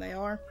amazing they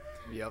are.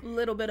 Yep. A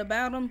little bit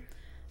about them.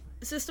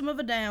 System of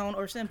a Down,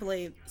 or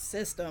simply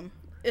System,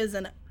 is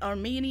an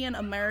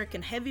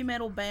Armenian-American heavy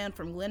metal band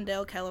from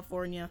Glendale,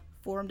 California,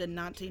 formed in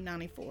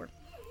 1994.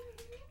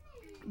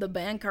 The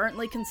band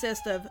currently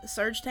consists of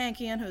Serge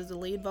Tankian, who's the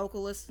lead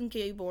vocalist and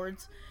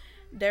keyboards,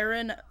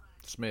 Darren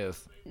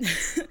Smith.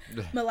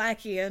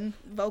 Malakian,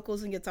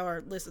 vocals and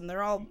guitar. Listen,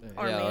 they're all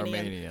Armenian,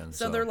 Armenian,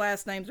 so so- their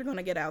last names are going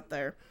to get out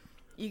there.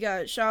 You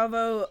got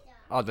Shavo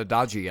Oh, the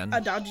Dajian.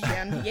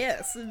 Adajian,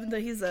 yes,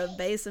 he's a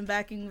bass and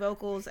backing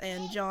vocals,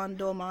 and John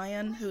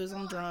Dolmayan, who is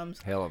on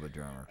drums. Hell of a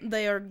drummer.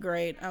 They are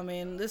great. I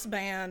mean, this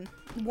band,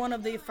 one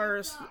of the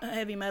first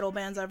heavy metal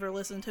bands I ever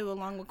listened to,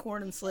 along with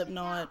Korn and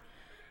Slipknot.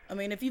 I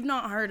mean, if you've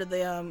not heard of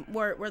them,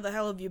 where the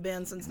hell have you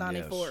been since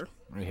 '94?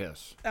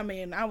 Yes. I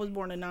mean, I was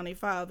born in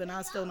 '95, and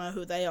I still know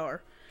who they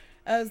are.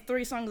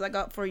 3 songs I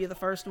got for you. The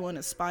first one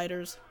is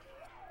Spiders.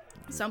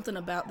 Something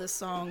about this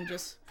song,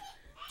 just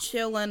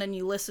chilling, and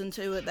you listen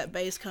to it, that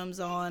bass comes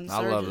on.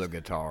 I love Serge's- the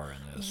guitar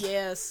in this.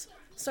 Yes.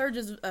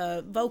 Serge's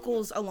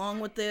vocals along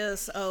with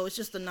this, it's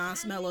just a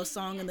nice mellow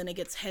song, and then it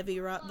gets heavy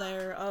right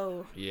there.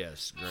 Oh,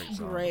 Yes, great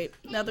song. great.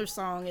 Another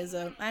song is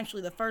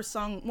actually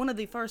one of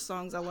the first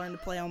songs I learned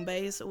to play on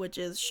bass, which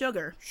is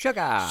Sugar.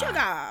 Sugar. Sugar!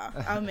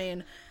 I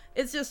mean,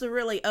 it's just a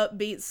really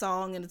upbeat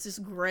song, and it's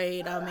just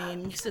great. I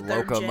mean, you sit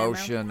there jamming,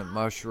 Locomotion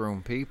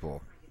Mushroom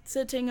People.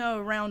 sitting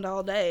around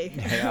all day.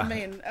 Yeah. I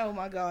mean, oh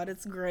my God,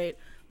 it's great.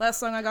 Last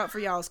song I got for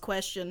y'all is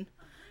Question.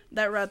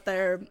 That right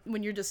there,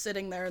 when you're just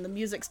sitting there and the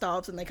music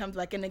stops and they come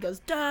back in and it goes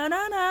da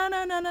na na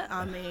na na na.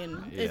 I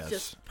mean, Yes. it's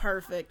just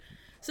perfect.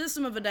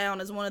 System of a Down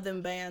is one of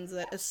them bands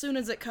that as soon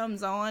as it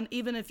comes on,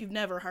 even if you've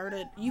never heard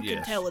it, you can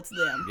Yes. tell it's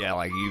them. Yeah,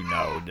 like you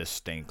know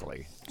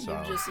distinctly. So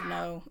You just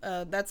know.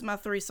 That's my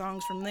 3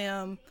 songs from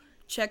them.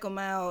 Check them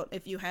out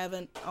if you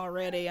haven't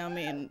already. I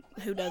mean,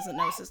 who doesn't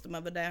know System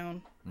of a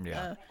Down?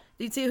 Yeah.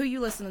 DT, who you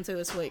listening to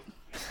this week?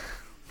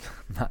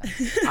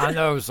 I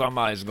know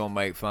somebody's gonna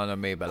make fun of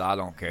me, but I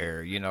don't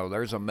care.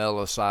 There's a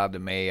mellow side to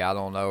me. I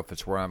don't know if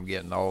it's where I'm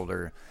getting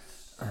older.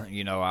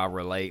 I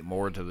relate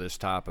more to this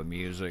type of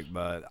music,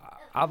 but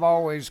I've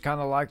always kind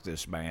of liked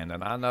this band,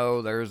 and I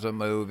know there's a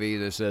movie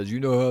that says,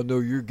 how I know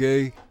you're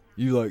gay?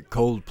 You like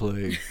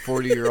Coldplay,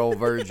 40-year-old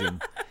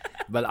virgin.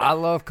 But I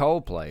love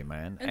Coldplay,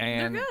 man.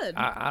 And they're good.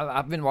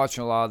 I've been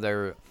watching a lot of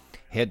their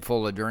Head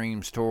Full of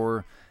Dreams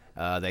tour.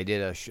 They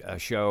did a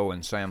show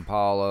in Sao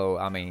Paulo.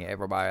 I mean,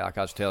 everybody, like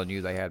I was telling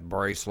you, they had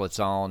bracelets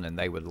on, and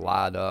they would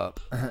light up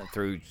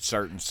through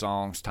certain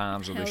songs,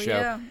 times of the Hell show.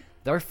 yeah.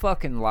 Their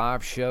fucking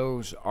live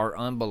shows are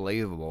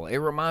unbelievable. It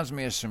reminds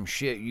me of some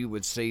shit you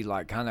would see,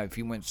 like, kind of if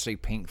you went to see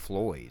Pink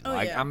Floyd. Oh,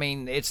 Like, yeah. I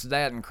mean, it's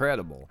that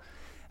incredible.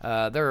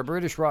 They're a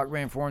British rock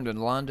band formed in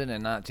London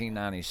in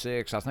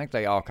 1996. I think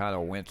they all kind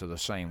of went to the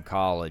same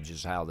college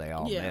is how they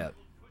all Yeah.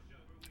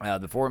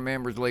 met. The four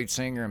members, lead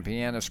singer and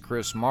pianist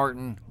Chris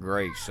Martin,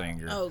 great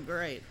singer. Oh,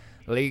 great.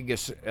 Lead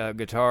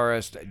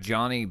guitarist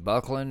Johnny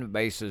Buckland,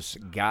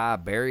 bassist Guy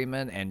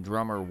Berryman, and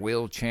drummer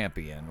Will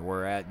Champion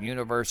were at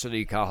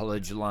University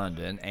College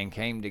London and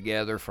came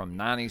together from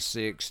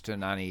 96 to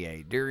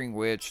 98, during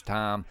which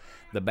time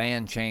the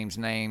band changed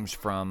names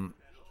from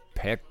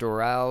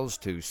Pectorals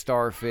to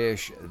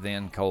Starfish,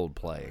 then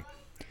Coldplay.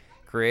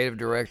 Creative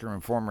director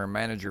and former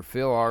manager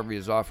Phil Harvey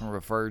is often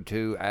referred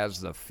to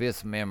as the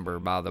fifth member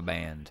by the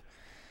band.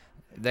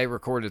 They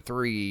recorded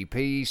 3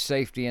 EPs,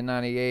 Safety in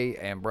 98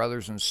 and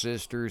Brothers and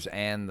Sisters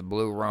and The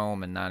Blue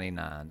Rome in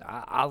 99.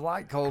 I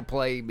like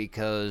Coldplay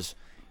because,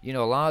 you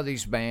know, a lot of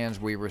these bands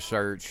we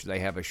researched, they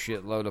have a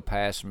shitload of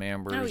past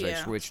members. Oh, They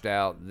yeah. switched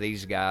out.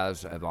 These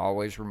guys have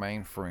always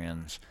remained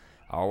friends,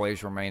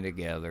 always remained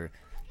together.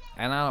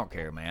 And I don't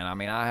care, man. I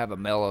mean, I have a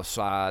mellow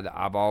side.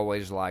 I've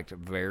always liked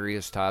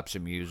various types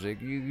of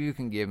music. You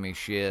can give me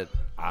shit.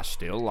 I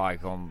still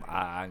like them.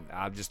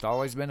 I've just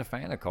always been a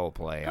fan of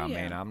Coldplay. I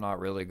yeah. mean, I'm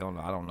not really going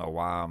to, I don't know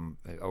why I'm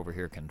over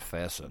here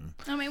confessing.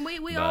 I mean, we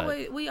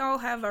But- we all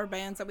have our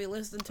bands that we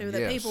listen to that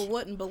Yes. people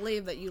wouldn't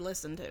believe that you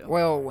listen to.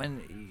 Well,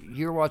 when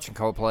you're watching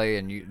Coldplay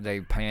and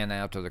they pan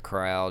out to the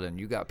crowd and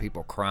you got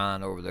people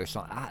crying over their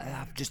song,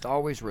 I've just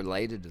always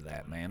related to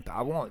that, man.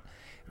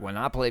 When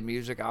I play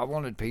music, I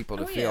wanted people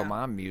to Oh, feel yeah.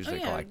 my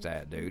music yeah. like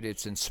that, dude.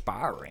 It's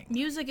inspiring.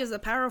 Music is a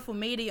powerful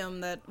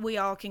medium that we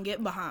all can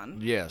get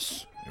behind.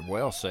 Yes,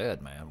 well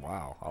said, man.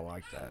 Wow, I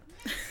like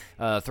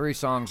that. 3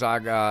 songs I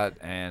got,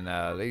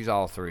 and these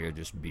all 3 are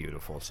just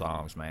beautiful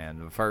songs, man.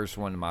 The first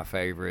one, my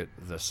favorite,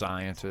 "The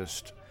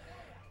Scientist."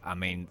 I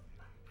mean,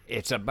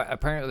 it's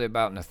apparently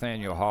about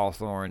Nathaniel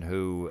Hawthorne,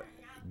 who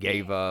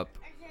gave up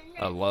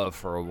a love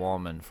for a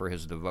woman for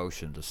his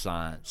devotion to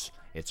science.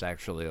 It's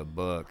actually a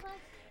book.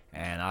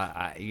 And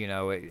I you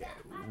know,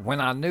 when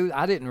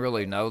I didn't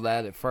really know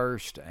that at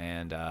first,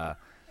 and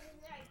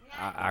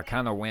I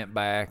kind of went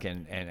back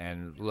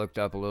and looked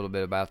up a little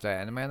bit about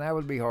that, and man, that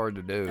would be hard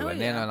to do. Oh, And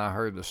then yeah. when I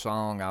heard the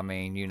song, I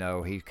mean, you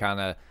know, he kind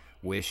of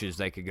wishes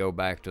they could go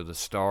back to the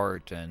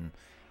start and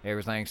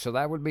everything. So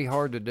that would be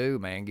hard to do,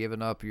 man.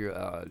 Giving up your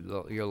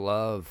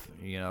love,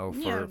 you know,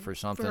 Yeah, for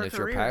something for a that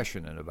you're career.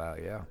 passionate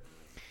about. Yeah.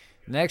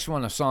 Next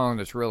one, a song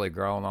that's really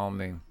grown on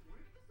me.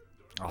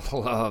 I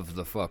love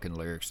the fucking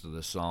lyrics to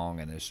this song,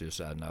 and it's just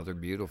another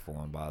beautiful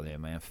one by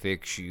them, man.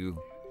 "Fix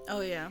You."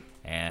 Oh yeah.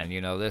 And,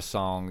 you know, this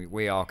song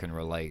we all can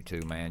relate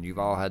to, man. You've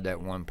all had that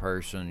one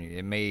person.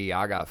 And me,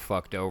 I got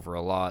fucked over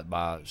a lot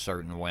by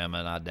certain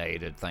women I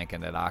dated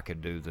thinking that I could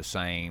do the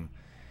same.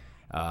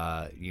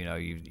 You know,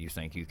 you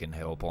think you can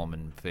help them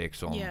and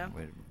fix them. Yeah.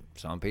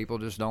 Some people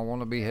just don't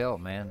want to be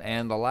helped, man.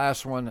 And the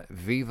last one,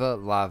 "Viva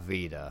la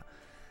Vida."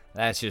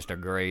 That's just a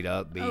great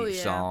upbeat Oh,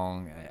 yeah.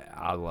 song.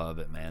 I love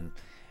it, man.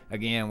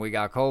 Again, we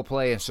got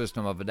Coldplay and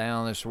System of a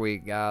Down this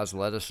week, guys.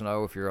 Let us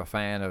know if you're a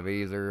fan of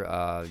either.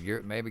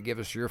 Maybe give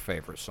us your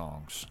favorite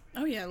songs.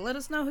 Oh yeah. Let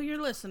us know who you're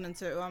listening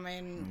to. I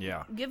mean,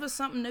 Yeah. give us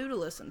something new to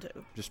listen to.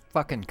 Just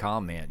fucking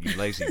comment, you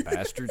lazy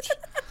bastards.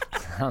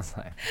 I was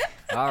like,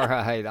 all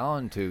right,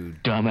 on to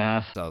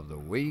Dumbass. of the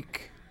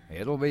week.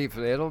 It'll be for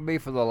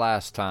the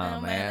last time,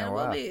 Oh man. man,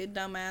 Wow. we'll be a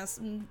dumbass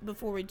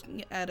before we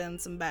add in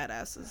some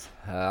badasses.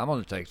 I'm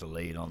going to take the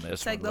lead on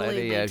this Take one, the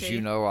Letty. lead, As BT.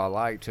 you know, I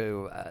like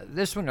to.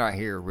 This one right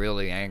here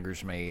really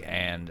angers me.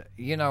 And,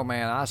 you know,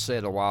 man, I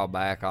said a while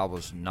back I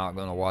was not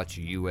going to watch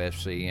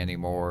UFC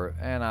anymore,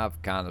 and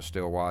I've kind of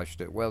still watched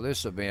it. Well,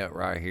 this event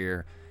right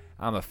here,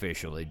 I'm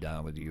officially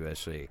done with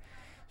UFC.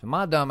 So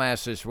my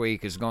dumbass this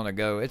week is going to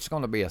go, it's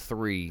going to be a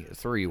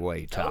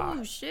three-way tie.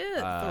 Oh shit,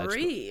 it's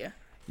 3.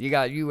 You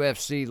got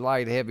UFC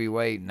light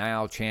heavyweight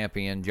now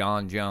champion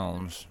John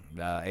Jones,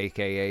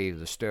 a.k.a.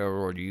 the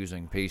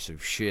steroid-using piece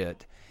of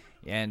shit,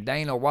 and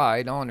Dana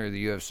White, owner of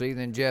the UFC,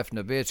 then Jeff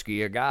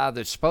Nowitzki, a guy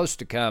that's supposed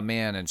to come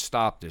in and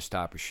stop this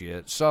type of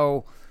shit.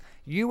 So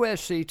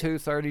UFC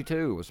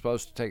 232 was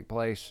supposed to take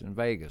place in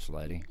Vegas,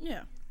 Letty.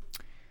 Yeah.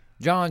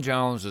 John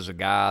Jones is a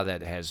guy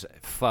that has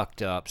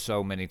fucked up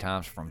so many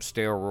times from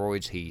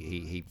steroids.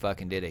 He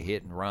fucking did a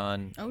hit and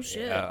run Oh,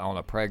 shit. on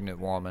a pregnant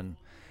woman.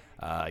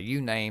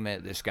 You name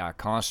it, this guy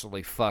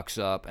constantly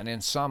fucks up. And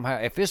then somehow,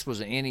 if this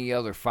was any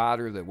other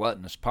fighter that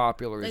wasn't as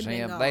popular as They'd been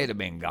him, gone. they'd have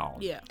been gone.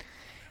 Yeah.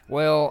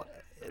 Well,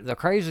 the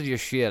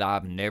craziest shit,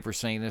 I've never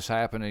seen this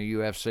happen in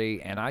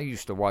UFC, and I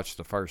used to watch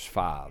the first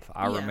 5.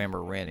 I Yeah.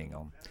 remember renting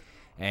them.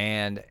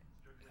 And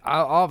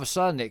all of a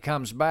sudden it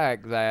comes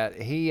back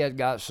that he had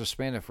got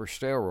suspended for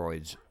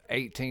steroids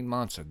 18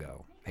 months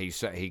ago.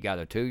 He got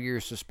a 2-year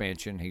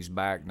suspension. He's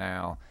back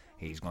now.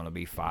 He's going to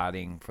be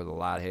fighting for the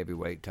light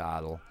heavyweight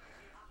title.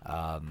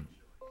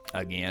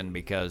 Again,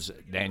 because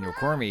Daniel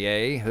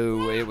Cormier,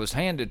 who it was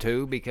handed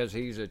to because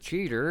he's a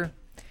cheater,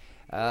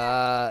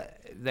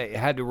 they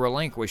had to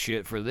relinquish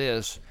it for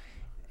this.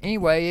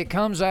 Anyway, it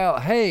comes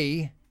out,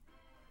 hey,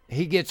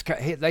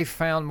 they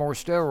found more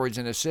steroids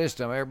in his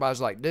system.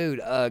 Everybody's like,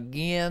 dude,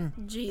 again?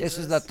 This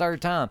is the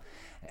third time.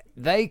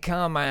 They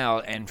come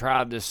out and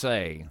tried to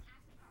say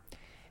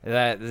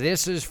that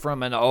this is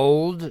from an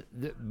old,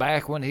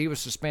 back when he was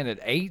suspended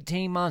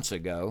 18 months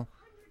ago.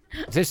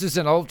 This is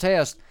an old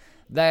test.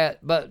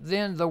 But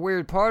then the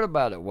weird part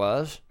about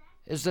it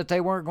is that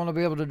they weren't going to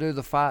be able to do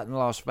the fight in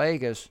Las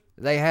Vegas.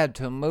 They had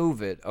to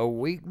move it a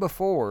week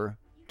before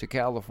to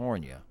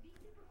California.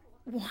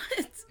 What?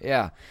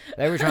 Yeah.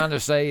 They were trying to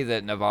say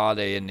that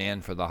Nevada isn't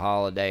in for the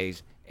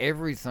holidays.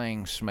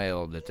 Everything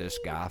smelled that this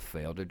guy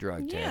failed a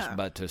drug test.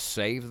 But to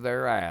save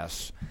their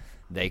ass,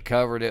 they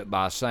covered it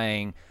by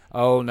saying,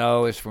 oh,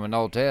 no, it's from an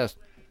old test.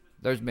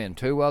 There's been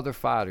 2 other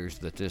fighters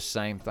that this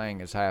same thing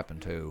has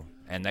happened to.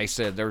 And they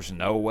said there's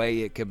no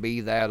way it could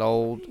be that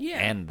old. Yeah.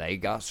 And they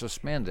got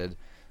suspended.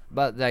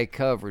 But they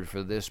covered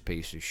for this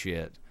piece of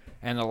shit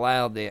and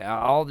allowed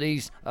all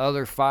these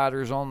other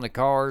fighters on the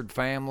card,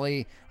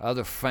 family,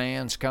 other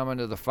fans coming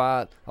to the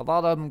fight. A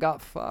lot of them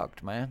got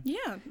fucked, man.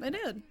 Yeah, they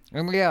did.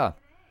 And yeah,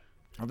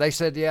 they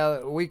said,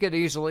 yeah, we could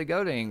easily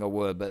go to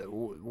Inglewood, but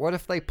what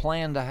if they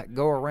planned to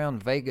go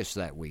around Vegas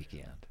that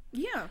weekend?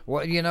 Yeah.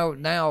 Well,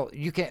 now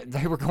you can't.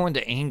 They were going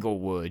to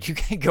Inglewood. You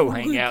can't go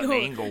hang out in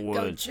Inglewood.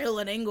 Go chill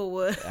in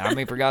Inglewood. I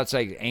mean, for God's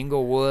sake,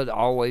 Inglewood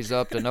always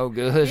up to no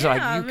good.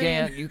 Yeah,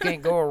 like you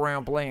can't go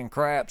around playing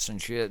craps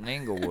and shit in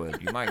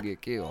Inglewood. You might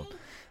get killed.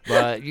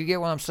 But you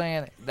get what I'm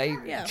saying? They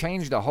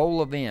changed the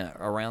whole event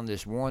around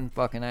this one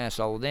fucking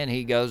asshole. Then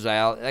he goes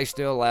out. They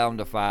still allow him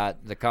to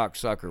fight. The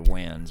cocksucker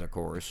wins, of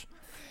course.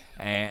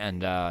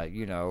 And I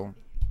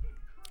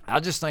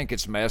just think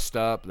it's messed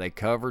up. They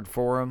covered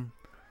for him.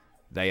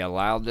 They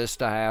allowed this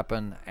to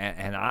happen,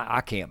 and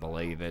I can't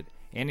believe it.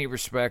 Any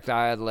respect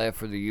I had left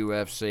for the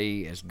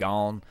UFC is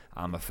gone.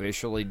 I'm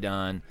officially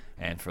done,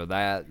 and for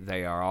that,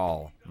 they are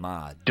all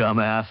my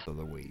dumbass of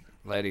the week.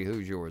 Letty,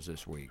 who's yours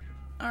this week?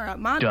 All right,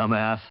 my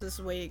dumbass this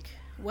week.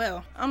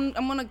 Well, I'm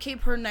gonna keep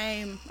her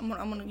name. I'm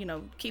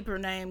gonna keep her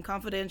name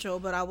confidential,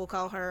 but I will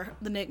call her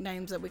the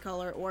nicknames that we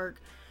call her at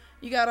work.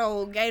 You got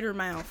old Gator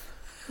Mouth.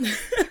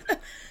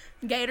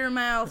 Gator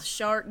Mouth,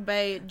 Shark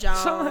Bait,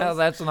 Jaws. Somehow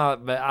that's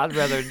not. But I'd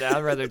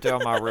rather tell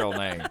my real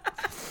name.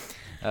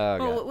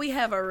 Well, we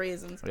have our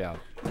reasons. Yeah.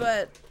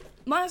 But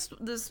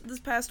this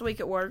past week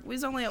at work, we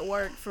was only at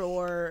work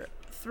for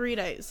 3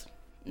 days.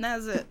 And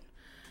that's it.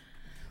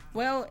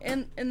 Well,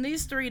 in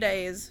these 3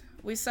 days,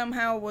 we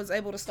somehow was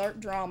able to start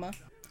drama.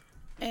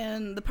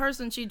 And the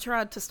person she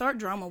tried to start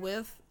drama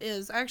with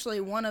is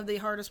actually one of the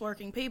hardest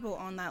working people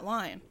on that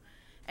line.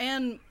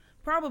 And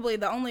probably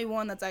the only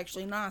one that's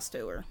actually nice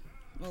to her.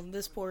 Well,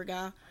 this poor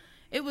guy.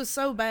 It was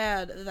so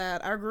bad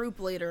that our group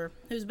leader,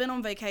 who's been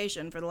on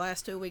vacation for the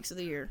last 2 weeks of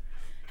the year,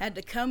 had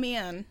to come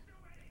in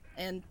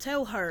and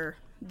tell her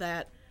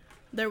that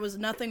there was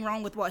nothing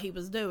wrong with what he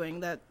was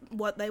doing, that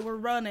what they were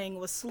running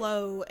was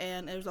slow,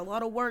 and there's a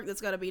lot of work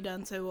that's got to be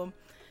done to him.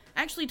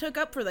 Actually took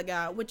up for the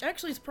guy, which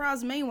actually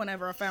surprised me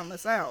whenever I found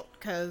this out,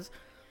 because,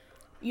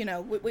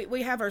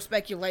 we have our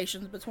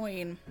speculations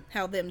between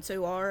how them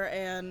two are,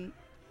 and,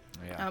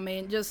 I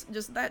mean,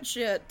 just that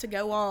shit to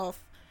go off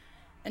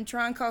and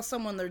try and cost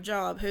someone their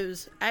job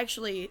who's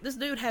actually, this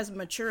dude has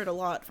matured a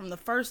lot from the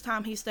first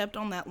time he stepped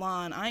on that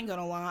line. I ain't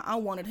gonna lie, I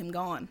wanted him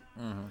gone.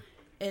 Mm-hmm.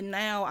 And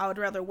now I would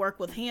rather work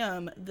with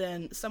him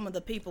than some of the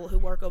people who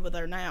work over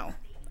there now.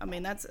 I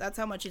mean, that's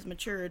how much he's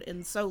matured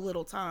in so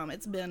little time.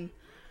 It's been,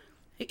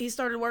 he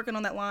started working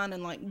on that line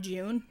in like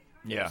June.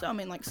 Yeah. So I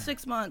mean, like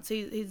 6 months,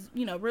 he's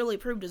really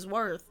proved his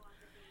worth.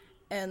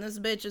 And this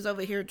bitch is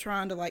over here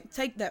trying to like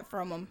take that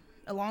from him,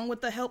 along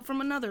with the help from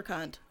another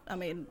cunt. I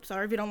mean,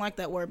 sorry if you don't like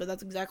that word, but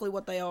that's exactly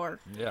what they are.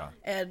 Yeah.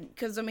 And,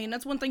 because, I mean,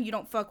 that's one thing you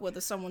don't fuck with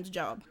is someone's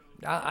job.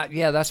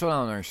 Yeah, that's what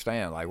I don't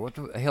understand. Like, what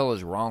the hell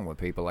is wrong with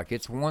people? Like,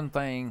 it's one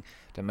thing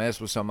to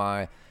mess with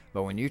somebody,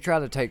 but when you try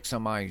to take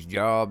somebody's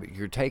job,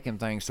 you're taking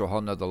things to a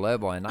whole nother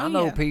level. And I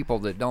know people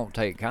that don't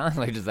take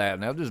kindly to that,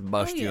 and they'll just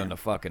bust you in the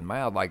fucking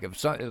mouth. Like,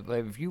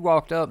 if you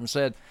walked up and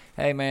said,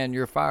 hey, man,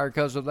 you're fired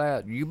because of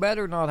that, you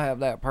better not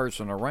have that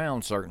person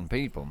around certain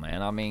people,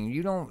 man. I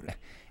mean,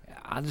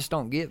 I just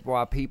don't get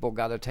why people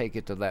got to take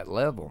it to that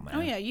level, man.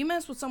 Oh, yeah. You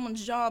mess with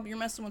someone's job, you're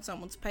messing with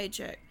someone's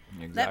paycheck.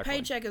 Exactly. That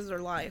paycheck is their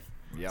life.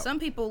 Yep. Some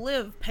people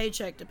live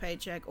paycheck to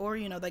paycheck, or,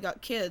 they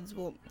got kids.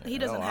 Well, he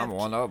doesn't have... I'm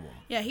one of them.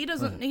 Yeah, he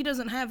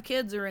doesn't have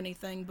kids or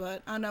anything,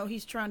 but I know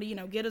he's trying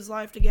to, get his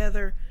life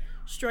together,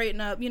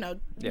 straighten up,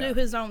 do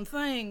his own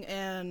thing,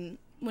 and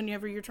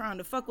whenever you're trying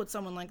to fuck with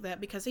someone like that,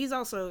 because he's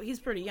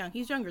pretty young.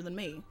 He's younger than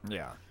me.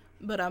 Yeah.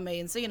 But, I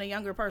mean, seeing a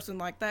younger person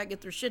like that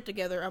get their shit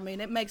together, I mean,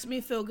 it makes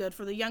me feel good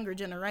for the younger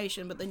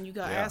generation, but then you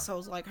got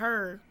assholes like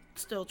her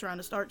still trying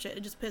to start shit.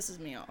 It just pisses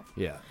me off.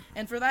 Yeah.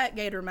 And for that,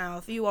 Gator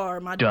Mouth, you are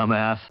my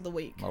dumbass of the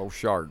week. Oh,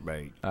 shark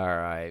bait. All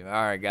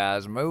right,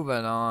 guys,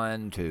 moving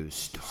on to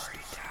story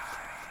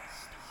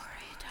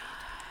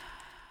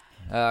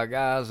time.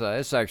 Guys,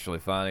 it's actually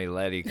funny.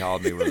 Letty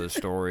called me with a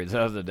story the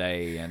other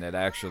day, and it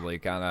actually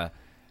kind of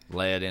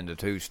led into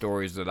 2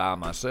 stories that I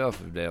myself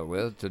have dealt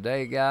with.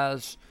 Today,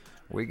 guys,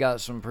 We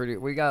got some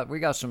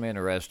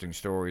interesting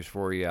stories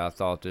for you. I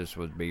thought this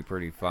would be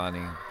pretty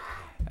funny.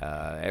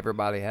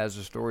 Everybody has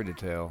a story to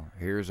tell.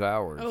 Here's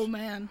ours. Oh,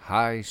 man.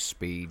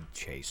 High-speed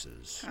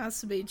chases.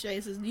 High-speed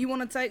chases. Do you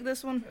want to take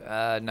this one?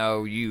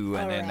 No, you,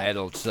 and All then right.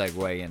 that'll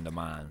segue into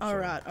mine. All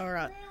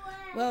right.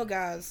 Well,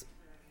 guys,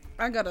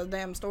 I got a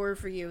damn story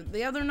for you.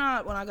 The other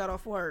night when I got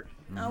off work,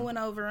 I went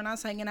over and I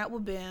was hanging out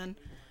with Ben.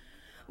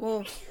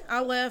 Well,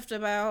 I left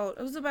it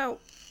was about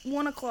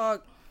 1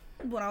 o'clock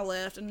when I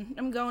left, and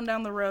I'm going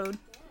down the road.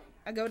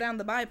 I go down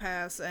the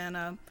bypass, and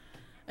I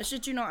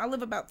shit you know, I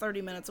live about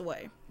 30 minutes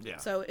away. Yeah.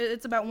 So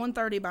it's about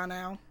 1:30 by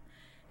now,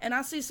 and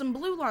I see some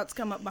blue lights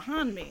come up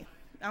behind me.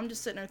 I'm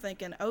just sitting there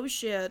thinking, oh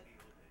shit,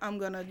 I'm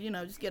gonna,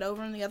 just get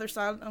over on the other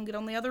side. I'm get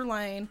on the other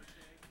lane.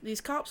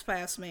 These cops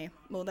pass me.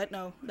 Well,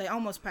 they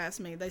almost passed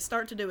me. They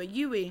start to do a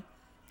U-E,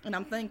 and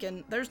I'm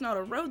thinking, there's not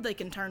a road they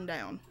can turn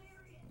down.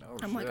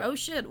 I'm like, oh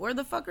shit, where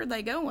the fuck are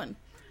they going?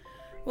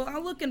 Well, I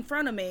look in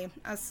front of me,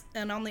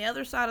 and on the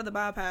other side of the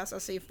bypass, I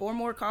see 4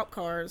 more cop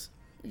cars,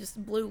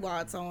 just blue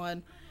lights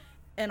on,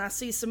 and I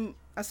see some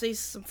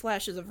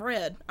flashes of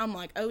red. I'm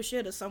like, oh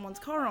shit, is someone's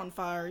car on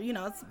fire?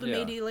 It's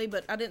immediately,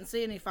 but I didn't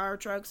see any fire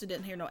trucks. I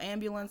didn't hear no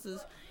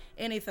ambulances,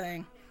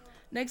 anything.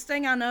 Next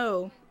thing I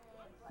know,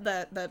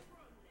 that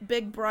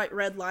big bright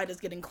red light is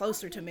getting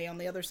closer to me on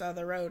the other side of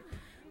the road.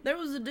 There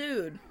was a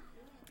dude.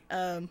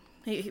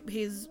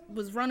 He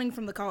was running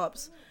from the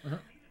cops. Uh-huh.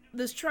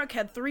 This truck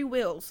had 3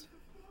 wheels.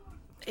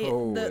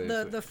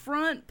 The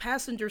front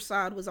passenger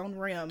side was on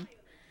rim,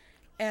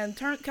 and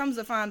comes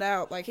to find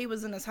out, like, he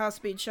was in this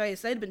high-speed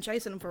chase. They'd been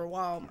chasing him for a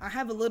while. I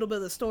have a little bit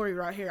of the story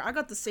right here. I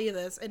got to see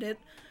this, and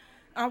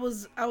I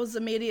was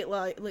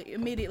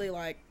immediately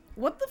like,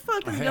 what the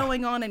fuck is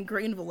going on in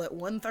Greenville at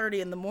 1:30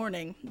 in the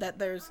morning that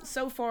there's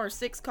so far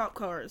 6 cop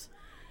cars?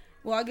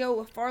 Well, I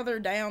go farther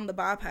down the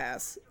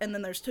bypass, and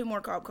then there's 2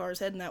 more cop cars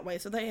heading that way.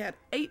 So they had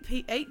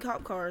 8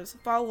 cop cars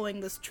following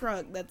this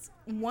truck that's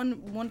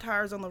one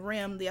tire's on the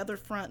rim, the other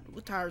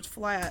front tire's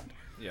flat.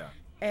 Yeah.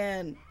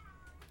 And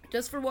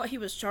just for what he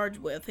was charged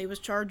with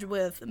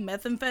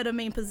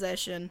methamphetamine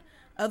possession,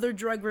 other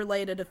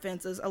drug-related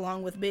offenses,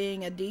 along with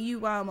being a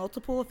DUI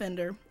multiple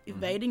offender,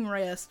 evading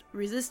arrest,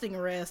 resisting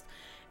arrest,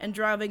 and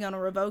driving on a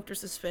revoked or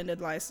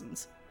suspended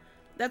license.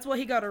 That's what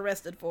he got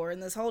arrested for,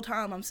 and this whole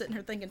time I'm sitting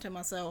here thinking to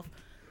myself,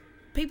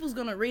 people's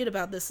gonna read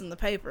about this in the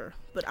paper,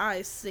 but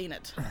I seen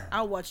it.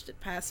 I watched it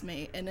pass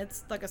me, and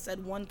it's, like I said,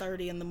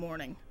 1:30 in the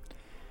morning.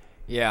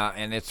 Yeah,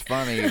 and it's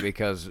funny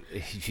because,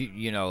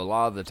 a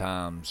lot of the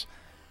times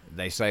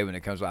they say when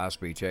it comes to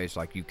high-speed chase,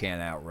 like, you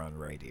can't outrun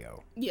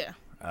radio. Yeah.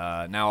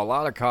 Now, a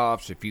lot of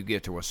cops, if you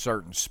get to a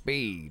certain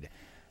speed,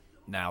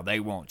 now they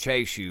won't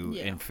chase you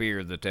in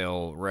fear that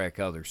they'll wreck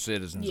other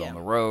citizens on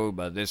the road,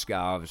 but this guy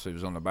obviously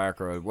was on the back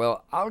road.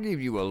 Well, I'll give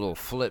you a little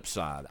flip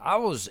side. I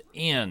was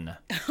in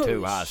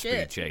 2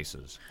 high-speed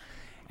chases,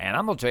 and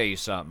I'm going to tell you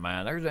something,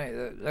 man.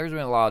 There's been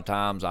a lot of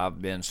times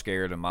I've been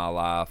scared in my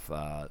life,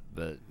 but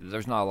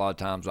there's not a lot of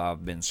times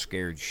I've been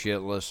scared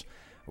shitless.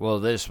 Well,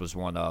 this was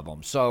one of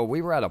them. So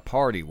we were at a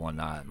party one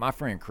night. My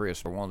friend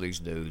Chris, one of these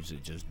dudes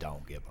that just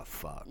don't give a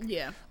fuck.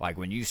 Yeah. Like,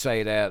 when you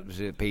say that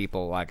to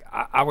people, like,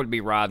 I would be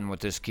riding with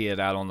this kid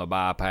out on the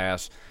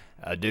bypass.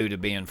 A dude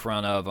would be in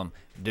front of him.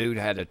 Dude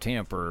had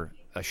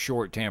a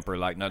short temper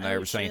like nothing I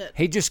ever seen.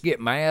 He'd just get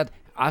mad.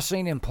 I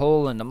seen him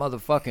pull in the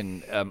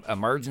motherfucking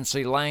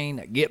emergency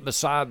lane, get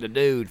beside the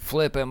dude,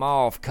 flip him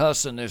off,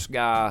 cussing this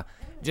guy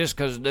just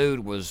because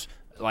dude was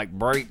like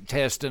brake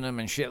testing him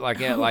and shit like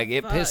that. Like,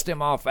 it pissed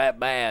him off that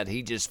bad.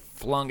 He just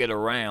flung it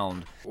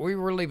around. We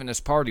were leaving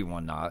this party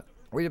one night.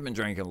 We had been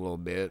drinking a little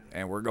bit,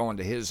 and we're going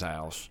to his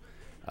house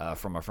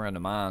from a friend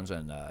of mine's,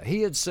 and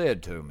he had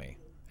said to me,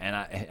 and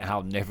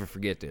I'll never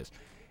forget this,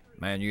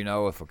 man,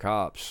 if the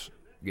cops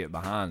get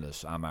behind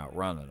us, I'm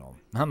outrunning them.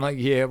 I'm like,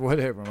 yeah,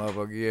 whatever,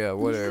 motherfucker, yeah,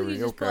 whatever. You're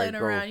just okay, playing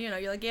cool. around,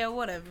 you're like, yeah,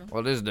 whatever.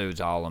 Well, this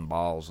dude's all in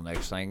balls.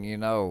 Next thing you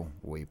know,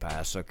 we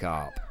pass a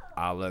cop.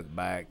 I look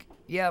back.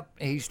 Yep,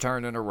 he's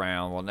turning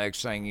around. Well,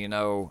 next thing you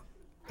know,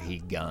 he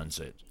guns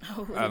it.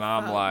 And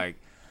I'm like,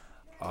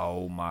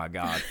 oh, my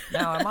God.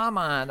 Now, in my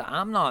mind,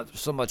 I'm not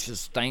so much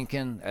as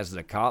thinking as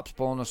the cops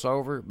pulling us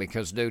over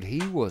because, dude,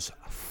 he was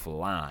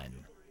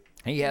flying.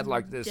 He had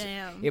like this.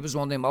 Damn. It was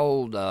one of them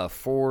old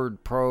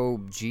Ford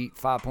Probe 5.0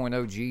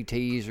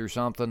 GTs or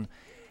something.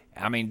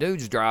 I mean,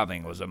 dude's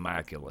driving was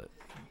immaculate.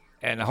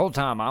 And the whole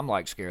time, I'm,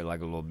 like, scared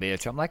like a little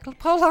bitch. I'm like,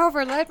 pull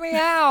over, let me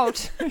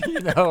out.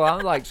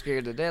 I'm, like,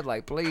 scared to death.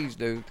 Like, please,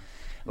 dude.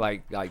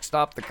 Like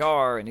stop the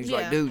car. And he's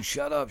like, dude,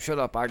 shut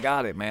up. I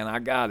got it, man. I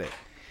got it.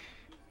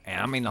 And,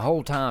 I mean, the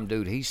whole time,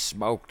 dude, he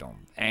smoked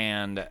them.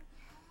 And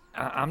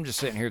I'm just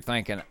sitting here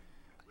thinking,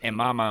 in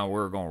my mind,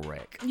 we're going to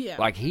wreck. Yeah.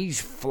 Like,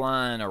 he's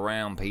flying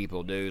around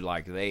people, dude,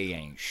 like they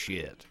ain't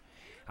shit.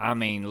 I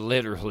mean,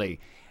 literally.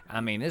 I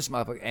mean, this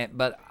motherfucker,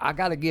 but I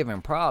got to give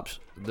him props.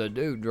 The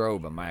dude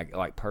drove him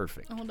like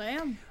perfect. Oh,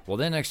 damn. Well,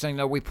 then next thing you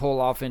know, we pull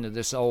off into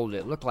this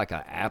it looked like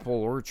an apple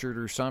orchard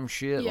or some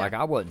shit. Yeah. Like,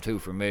 I wasn't too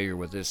familiar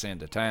with this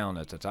end of town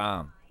at the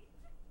time.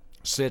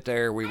 Sit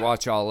there, we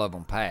watch all of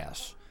them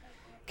pass.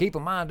 Keep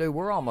in mind, dude,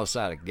 we're almost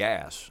out of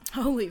gas.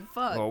 Holy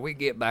fuck. Well, we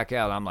get back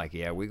out. I'm like,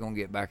 yeah, we're going to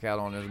get back out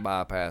on this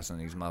bypass, and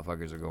these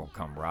motherfuckers are going to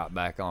come right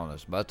back on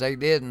us. But they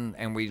didn't,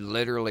 and we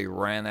literally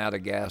ran out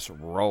of gas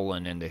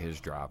rolling into his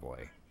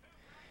driveway.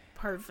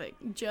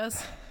 Perfect.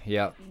 Just,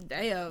 Yep.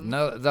 damn.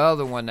 No, the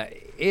other one,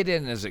 it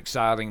isn't as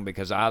exciting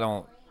because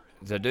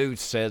the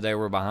dudes said they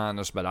were behind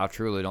us, but I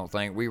truly don't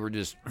think. We were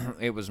just,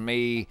 it was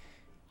me,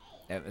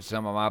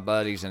 some of my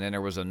buddies, and then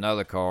there was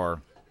another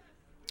car.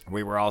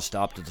 We were all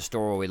stopped at the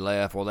store we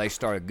left. Well, they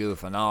started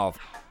goofing off,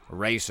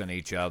 racing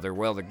each other.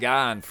 Well, the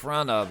guy in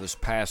front of us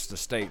passed the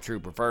state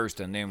trooper first,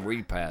 and then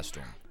we passed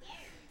him.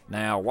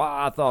 Now,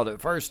 why I thought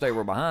at first they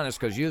were behind us,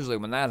 because usually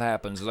when that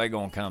happens, they're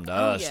going to come to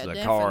us. Yeah,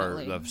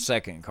 The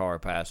second car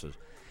passes.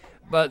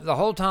 But the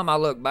whole time I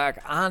look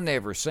back, I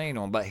never seen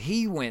him. But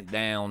he went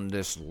down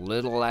this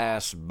little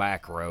ass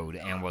back road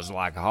and was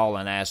like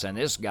hauling ass, and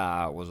this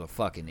guy was a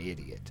fucking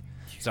idiot.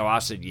 So I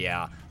said,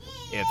 yeah,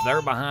 if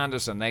they're behind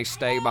us and they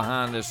stay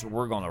behind us,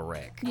 we're going to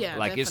wreck. Yeah,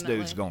 like, this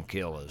definitely. dude's going to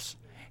kill us.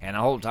 And the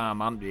whole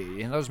time,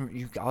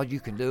 all you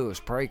can do is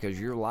pray because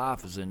your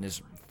life is in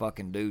this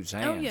fucking dude's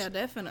hands. Oh, yeah,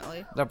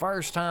 definitely. The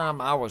first time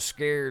I was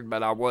scared,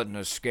 but I wasn't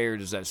as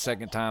scared as that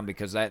second time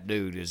because that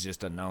dude is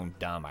just a known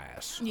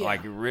dumbass. Yeah.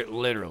 Like,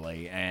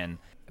 literally. And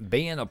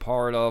being a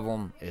part of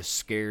them is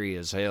scary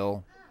as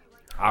hell.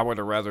 I would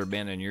have rather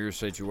been in your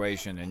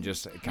situation and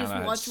just kind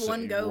of watch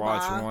one go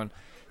by.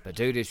 But,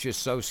 dude, it's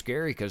just so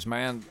scary because,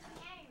 man,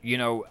 you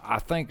know, I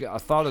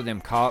thought of them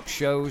cop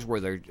shows where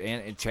they're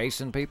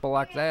chasing people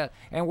like that.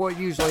 And what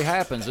usually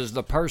happens is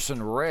the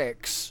person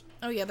wrecks.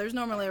 Oh, yeah, there's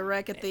normally a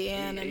wreck at the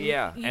end.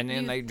 And And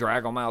then they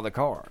drag them out of the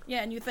car.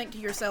 Yeah, and you think to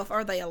yourself,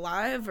 are they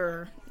alive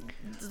or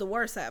does the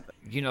worst happen?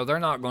 You know, they're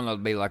not going to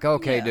be like,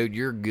 okay, Yeah. dude,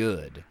 you're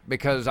good.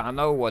 Because I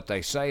know what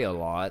they say a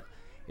lot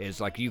is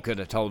like, you could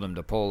have told them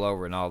to pull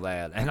over and all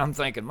that. And I'm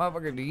thinking,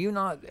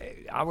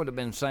 motherfucker, I would have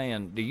been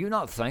saying, do you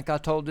not think I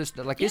told this?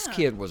 Like, this Yeah.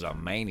 kid was a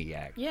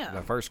maniac. Yeah.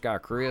 The first guy,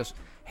 Chris,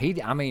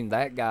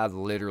 that guy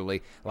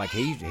literally, like,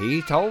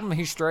 he told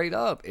me straight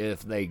up,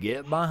 if they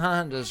get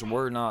behind us,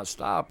 we're not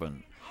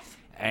stopping.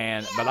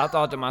 But I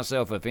thought to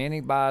myself, if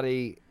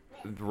anybody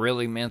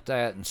really meant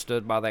that and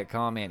stood by that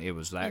comment, it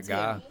was that It's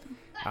guy. him.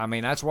 I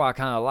mean, that's why I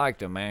kind of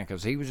liked him, man,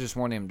 because he was just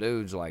one of them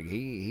dudes, like,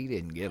 he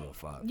didn't give a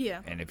fuck. Yeah.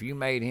 And if you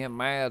made him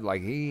mad,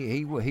 like,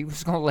 he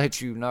was going to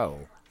let you know.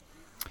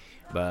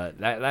 But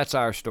that's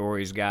our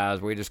stories, guys.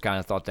 We just kind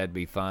of thought that'd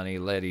be funny.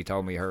 Letty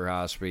told me her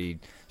high-speed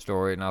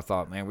story, and I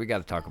thought, man, we got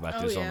to talk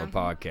about this on yeah. the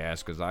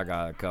podcast because I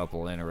got a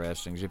couple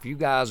interestings. If you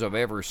guys have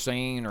ever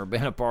seen or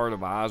been a part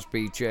of a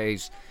high-speed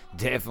chase,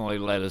 definitely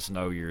let us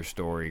know your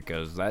story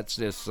because that's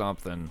just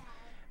something,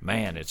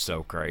 man, it's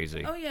so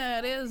crazy. Oh, yeah,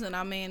 it is. And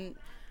I mean,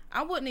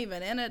 I wasn't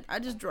even in it. I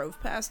just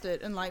drove past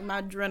it, and like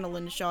my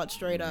adrenaline shot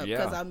straight up. Yeah.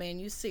 Because I mean,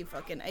 you see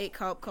fucking 8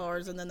 cop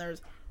cars, and then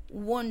there's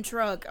one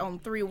truck on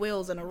 3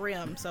 wheels and a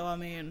rim. So I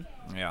mean,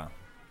 Yeah.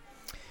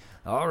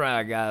 All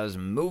right, guys,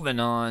 moving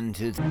on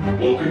to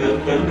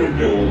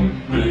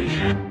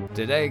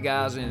today,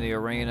 guys, in the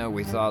arena,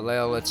 we thought,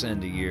 well, let's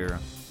end the year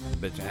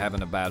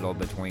having a battle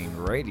between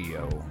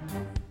radio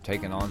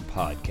taking on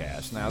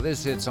podcasts. Now,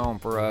 this hits home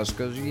for us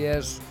because,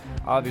 yes,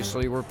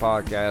 obviously we're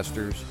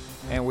podcasters,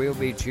 and we'll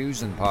be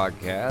choosing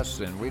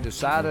podcasts, and we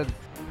decided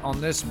on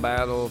this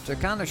battle to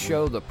kind of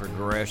show the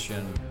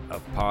progression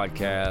of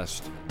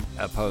podcast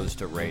opposed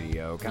to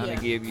radio, kind of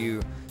Yeah. give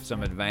you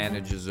some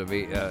advantages of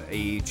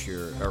each,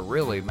 or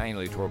really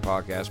mainly toward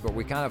podcasts, but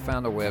we kind of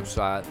found a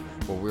website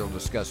where we'll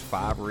discuss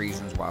 5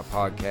 reasons why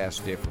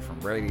podcasts differ from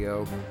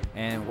radio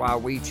and why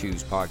we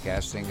choose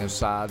podcasting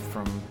aside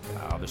from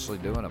obviously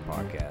doing a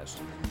podcast.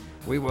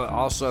 We will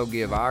also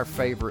give our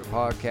favorite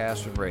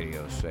podcast and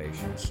radio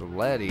stations. So,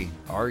 Letty,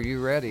 are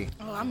you ready?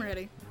 oh, I'm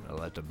ready.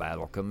 Let the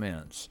battle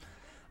commence.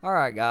 All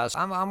right, guys,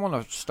 I'm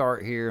going to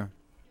start here.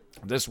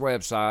 This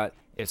website,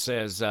 it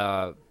says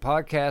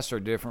podcasts are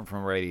different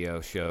from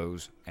radio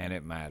shows, and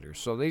it matters.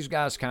 So these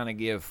guys kind of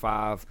give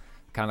 5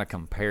 kind of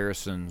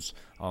comparisons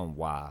on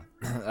why.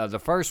 The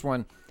first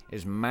one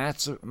is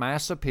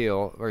mass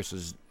appeal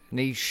versus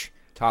niche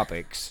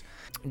topics.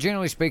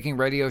 Generally speaking,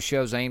 radio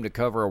shows aim to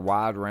cover a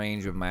wide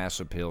range of mass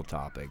appeal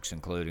topics,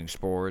 including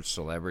sports,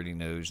 celebrity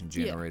news, and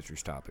general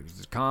interest topics.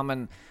 It's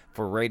common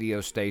for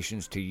radio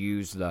stations to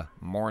use the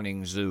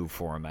Morning Zoo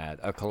format,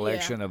 a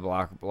collection of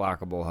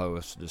likable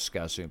hosts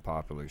discussing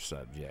popular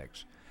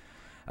subjects.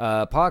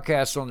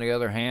 Podcasts, on the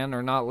other hand,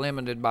 are not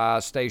limited by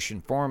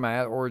station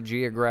format or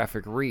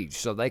geographic reach,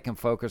 so they can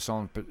focus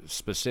on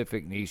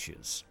specific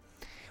niches.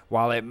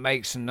 While it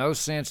makes no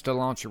sense to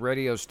launch a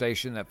radio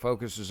station that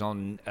focuses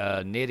on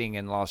knitting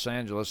in Los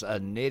Angeles, a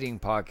knitting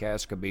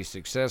podcast could be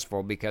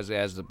successful because it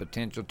has the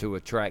potential to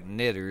attract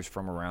knitters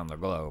from around the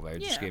globe.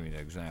 I'm just Yeah. giving you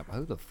an example.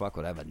 Who the fuck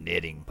would have a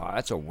knitting podcast?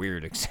 That's a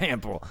weird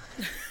example.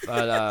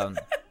 But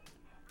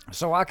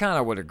so I kind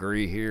of would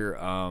agree here.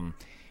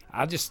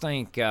 I just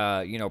think,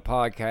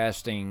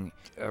 podcasting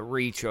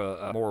reach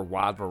a more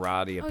wide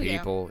variety of yeah.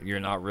 people. You're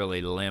not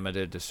really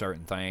limited to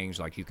certain things.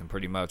 Like, you can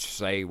pretty much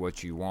say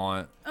what you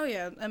want. Oh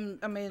yeah,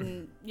 I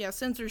mean, yeah,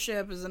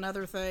 censorship is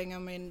another thing. I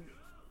mean,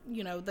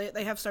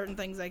 they have certain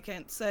things they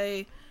can't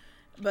say,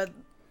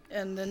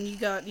 and then you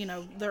got,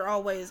 they're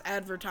always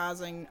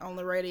advertising on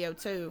the radio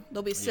too.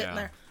 They'll be sitting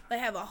there. They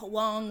have a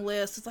long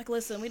list. It's like,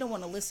 listen, we don't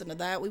want to listen to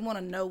that. We want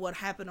to know what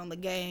happened on the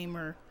game,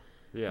 or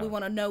we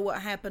want to know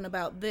what happened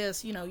about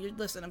this. You're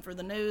listening for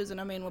the news. And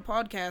I mean, with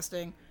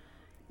podcasting,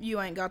 you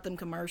ain't got them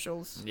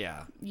commercials.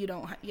 Yeah. You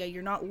don't.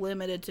 You're not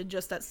limited to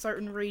just that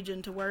certain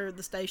region to where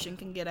the station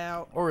can get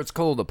out. Or it's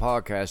cool the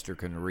podcaster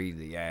can read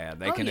the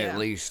ad. They can yeah. at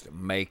least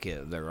make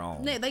it their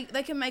own.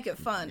 They can make it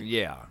fun.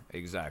 Yeah,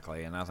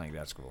 exactly. And I think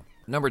that's cool.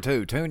 Number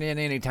 2, tune in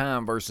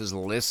anytime versus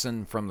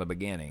listen from the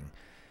beginning.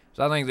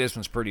 So I think this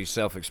one's pretty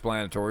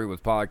self-explanatory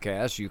with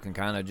podcasts. You can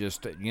kind of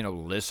just,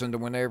 listen to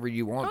whenever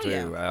you want to.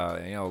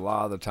 Yeah. A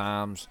lot of the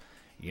times,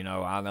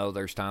 I know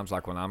there's times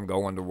like when I'm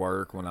going to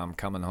work, when I'm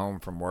coming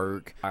home from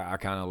work, I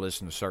kind of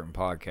listen to certain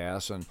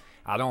podcasts, and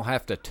I don't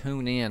have to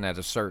tune in at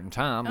a certain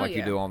time like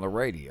you do on the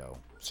radio.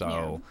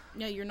 So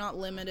yeah, you're not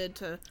limited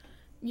to,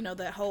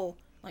 that whole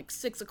like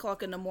 6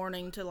 o'clock in the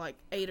morning to like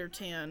 8 or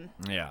 10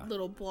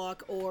 little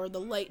block, or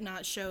the late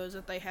night shows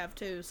that they have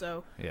too.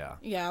 So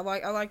I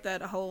like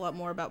that a whole lot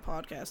more about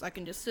podcasts. I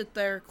can just sit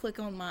there, click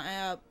on my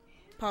app,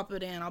 pop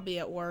it in. I'll be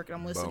at work and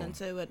I'm listening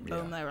to it.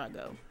 Boom, there I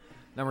go.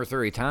 Number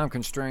 3, time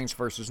constraints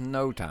versus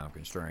no time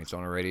constraints.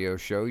 On a radio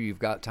show, you've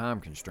got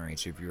time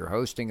constraints. If you're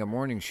hosting a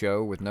morning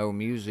show with no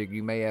music,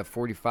 you may have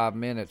 45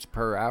 minutes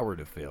per hour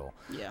to fill.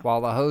 Yeah.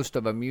 While the host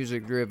of a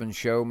music-driven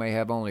show may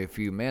have only a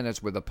few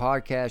minutes, with a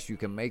podcast, you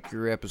can make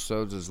your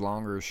episodes as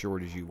long or as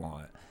short as you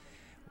want,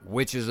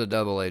 which is a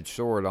double-edged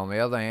sword. On the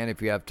other hand,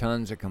 if you have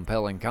tons of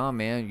compelling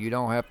comment, you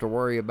don't have to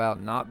worry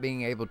about not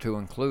being able to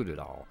include it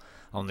all.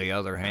 On the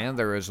other hand,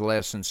 there is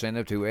less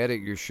incentive to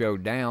edit your show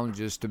down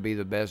just to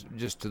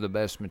the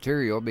best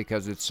material,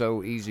 because it's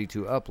so easy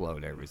to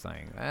upload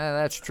everything.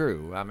 That's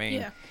true. I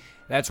mean,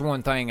 that's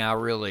one thing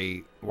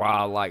why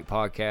I like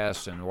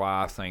podcasts and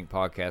why I think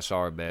podcasts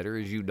are better,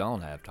 is you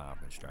don't have time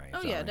constraints.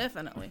 Oh, yeah,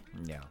 definitely.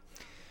 Yeah.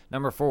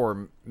 Number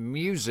 4,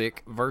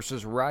 music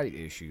versus right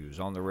issues.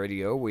 On the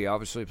radio, we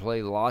obviously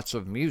play lots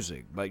of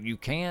music, but you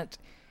can't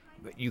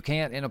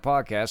in a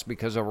podcast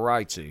because of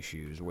rights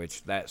issues,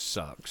 which that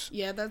sucks.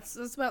 Yeah, that's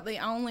about the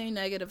only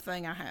negative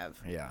thing I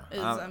have. Yeah.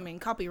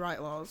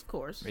 Copyright laws, of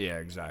course. Yeah,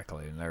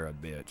 exactly, and they're a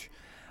bitch.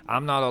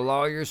 I'm not a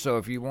lawyer, so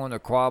if you want to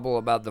quabble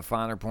about the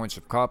finer points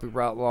of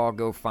copyright law,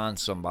 go find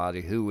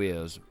somebody who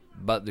is.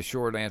 But the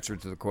short answer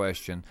to the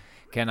question,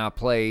 can I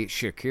play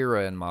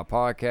Shakira in my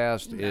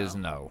podcast, is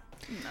no.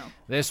 No.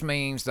 This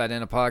means that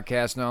in a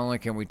podcast, not only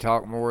can we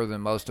talk more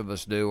than most of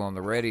us do on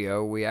the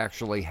radio, we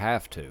actually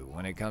have to.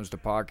 When it comes to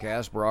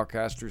podcasts,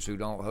 broadcasters who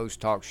don't host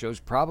talk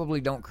shows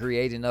probably don't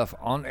create enough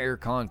on-air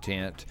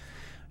content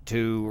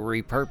to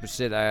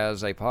repurpose it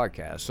as a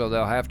podcast. So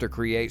they'll have to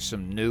create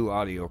some new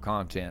audio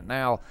content.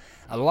 Now,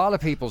 a lot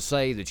of people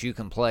say that you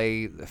can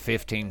play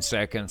 15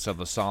 seconds of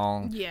a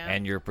song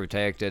and you're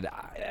protected.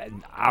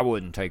 I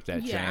wouldn't take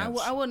that chance.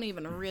 I wouldn't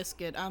even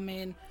risk it. I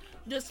mean,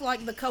 just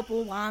like the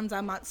couple lines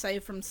I might say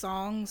from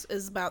songs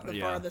is about the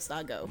farthest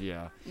I go.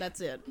 Yeah. That's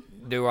it.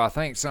 Do I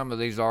think some of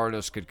these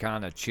artists could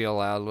kind of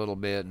chill out a little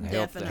bit and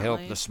help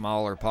the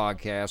smaller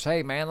podcasts?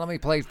 Hey, man, let me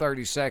play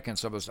 30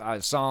 seconds of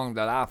a song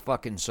that I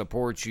fucking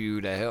support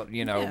you to help,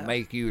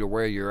 make you to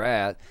where you're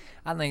at.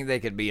 I think they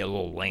could be a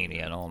little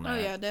lenient on that.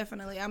 Oh, yeah,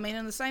 definitely. I mean,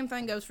 and the same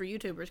thing goes for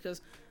YouTubers,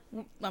 because,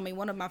 I mean,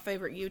 one of my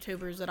favorite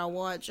YouTubers that I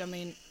watch, I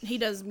mean, he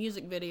does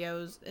music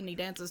videos and he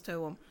dances to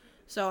them.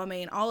 So, I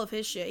mean, all of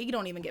his shit, he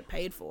don't even get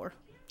paid for.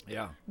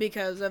 Yeah.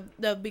 Because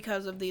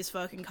of these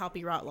fucking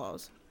copyright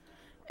laws.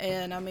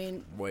 And, I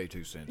mean... way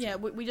too sensitive. Yeah,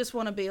 we just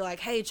want to be like,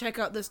 hey, check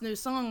out this new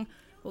song.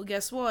 Well,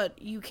 guess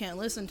what? You can't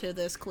listen to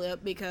this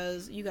clip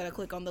because you got to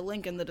click on the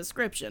link in the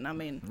description. I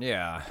mean...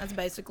 yeah. That's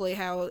basically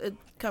how it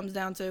comes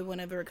down to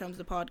whenever it comes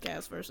to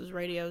podcasts versus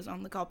radios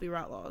on the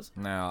copyright laws.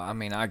 Now, I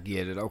mean, I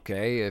get it.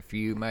 Okay, if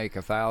you make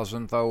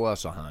 1,000, throw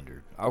us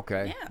 100.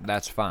 Okay,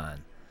 that's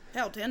fine.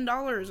 Hell,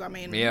 $10, I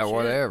mean... yeah, shit.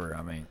 Whatever,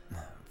 I mean...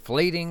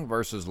 Fleeting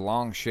versus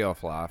long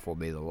shelf life will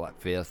be the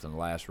fifth and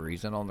last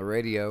reason. On the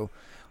radio,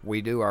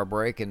 we do our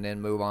break and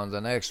then move on to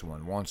the next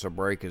one. Once a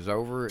break is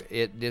over,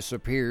 it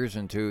disappears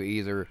into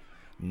either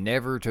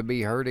never to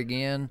be heard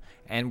again,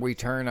 and we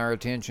turn our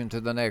attention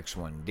to the next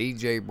one.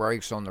 DJ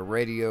breaks on the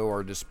radio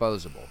are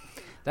disposable.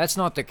 That's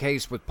not the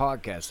case with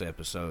podcast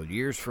episodes.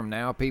 Years from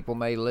now, people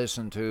may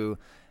listen to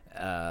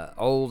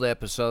old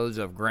episodes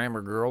of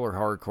Grammar Girl or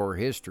Hardcore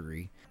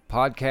History.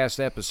 Podcast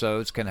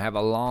episodes can have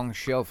a long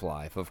shelf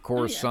life. Of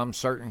course, some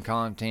certain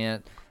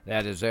content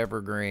that is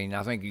evergreen.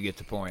 I think you get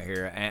the point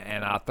here.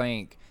 And I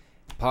think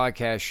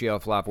podcast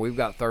shelf life, we've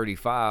got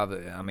 35.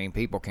 I mean,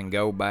 people can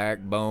go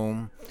back,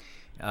 boom.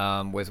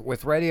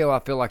 With radio, I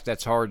feel like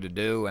that's hard to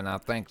do, and I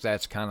think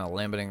that's kind of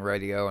limiting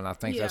radio, and I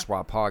think that's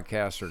why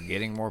podcasts are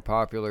getting more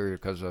popular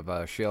because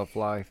of shelf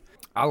life.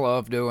 I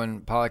love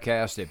doing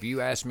podcasts. If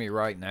you ask me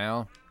right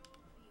now,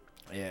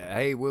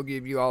 hey, we'll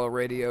give you all a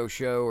radio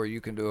show, or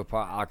you can do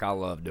I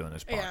love doing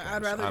this podcast. Yeah,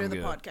 I'd rather do the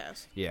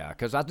podcast. Yeah,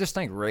 because I just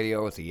think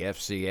radio with the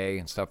FCA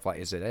and stuff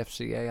is it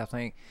FCA, I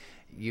think?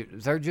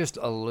 they're just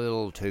a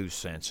little too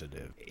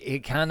sensitive. It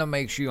kind of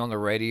makes you on the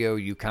radio.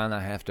 You kind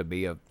of have to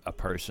be a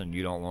person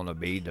you don't want to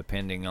be,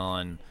 depending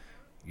on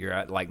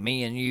like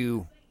me and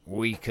you.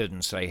 We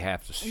couldn't say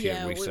half the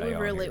shit we say on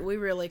here. We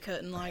really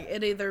couldn't. Like,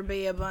 it'd either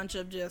be a bunch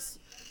of just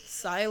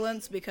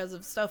silence because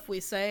of stuff we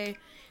say,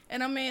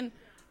 and I mean,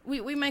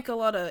 we make a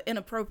lot of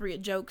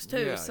inappropriate jokes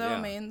too. Yeah, so yeah.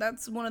 I mean,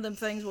 that's one of them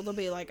things where they'll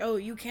be like, "Oh,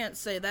 you can't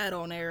say that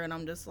on air," and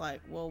I'm just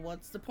like, "Well,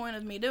 what's the point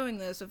of me doing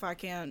this if I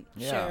can't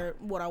share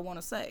what I want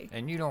to say?"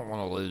 And you don't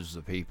want to lose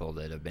the people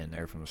that have been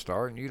there from the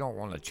start, and you don't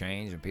want to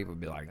change, and people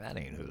be like, "That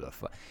ain't who the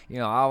fuck." You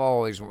know, I've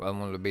always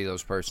wanted to be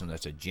those person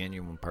that's a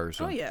genuine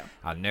person. Oh, yeah.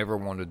 I never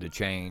wanted to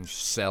change,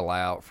 sell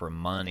out for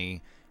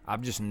money.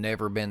 I've just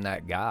never been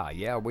that guy.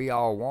 Yeah, we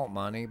all want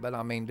money, but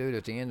I mean, dude,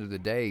 at the end of the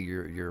day,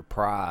 your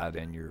pride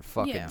and your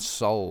fucking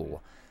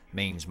soul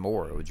means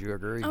more. Would you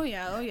agree? Oh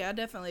yeah, I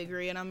definitely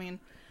agree. And I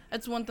mean,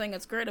 that's one thing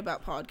that's great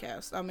about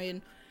podcasts. I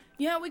mean,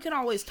 yeah, we can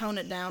always tone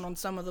it down on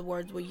some of the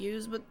words we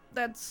use, but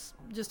that's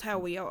just how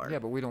we are. Yeah,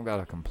 but we don't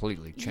gotta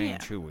completely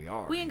change who we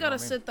are. We ain't gotta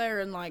sit there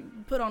and like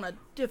put on a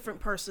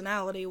different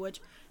personality, which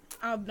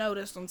I've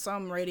noticed on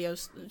some radio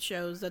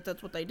shows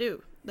that's what they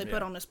do. They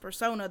put on this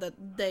persona that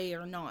they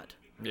are not.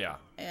 Yeah.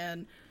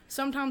 And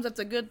sometimes that's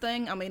a good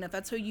thing. I mean, if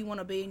that's who you want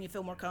to be and you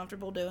feel more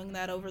comfortable doing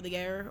that over the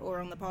air or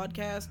on the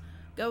podcast,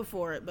 go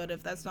for it. But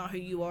if that's not who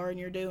you are and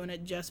you're doing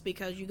it just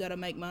because you got to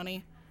make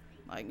money,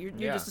 like you're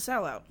just a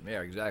sellout.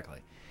 Yeah, exactly.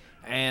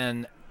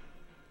 And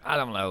I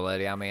don't know,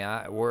 lady. I mean,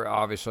 we're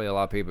obviously a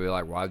lot of people be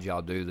like, why'd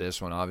y'all do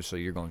this when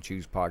obviously you're going to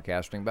choose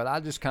podcasting? But I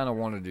just kind of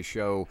wanted to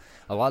show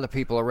a lot of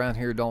people around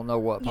here don't know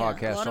what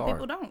podcasts are. A lot of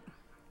people don't.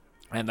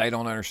 And they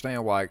don't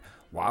understand why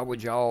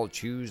would y'all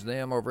choose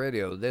them over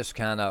radio? This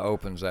kind of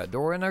opens that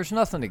door, and there's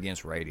nothing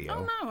against radio.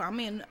 Oh, no. I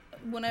mean,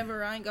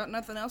 whenever I ain't got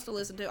nothing else to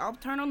listen to, I'll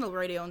turn on the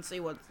radio and see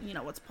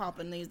what's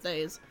popping these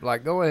days.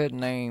 Like, go ahead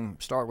and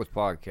start with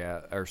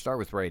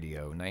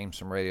radio. Name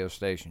some radio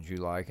stations you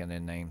like, and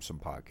then name some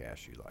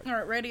podcasts you like. All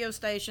right, radio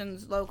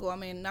stations, local. I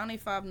mean,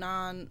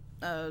 95.9,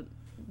 the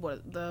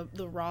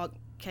Rock,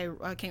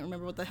 I can't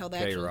remember what the hell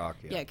that is. K-Rock,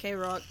 yeah.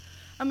 K-Rock.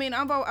 I mean,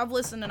 I've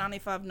listened to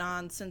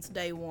 95.9 since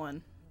day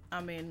one. I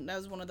mean, that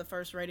was one of the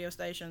first radio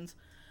stations.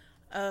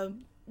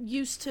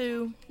 Used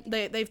to,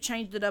 they've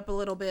changed it up a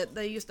little bit.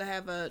 They used to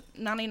have a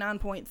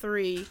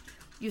 99.3,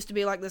 used to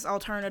be like this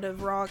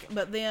alternative rock,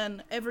 but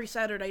then every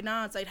Saturday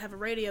nights they'd have a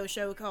radio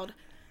show called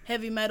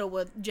Heavy Metal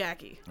with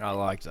Jackie. I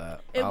like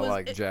that.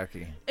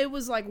 Jackie. It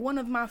was like one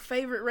of my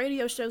favorite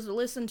radio shows to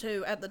listen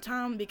to at the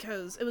time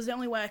because it was the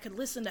only way I could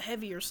listen to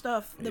heavier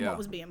stuff than what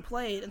was being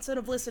played. Instead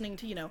of listening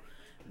to,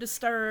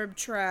 Disturbed,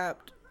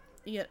 Trapped,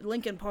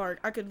 Linkin Park,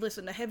 I could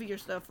listen to heavier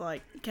stuff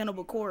like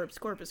Cannibal Corpse,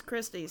 Corpus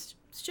Christi,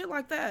 shit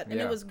like that, and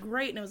it was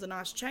great, and it was a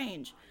nice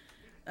change.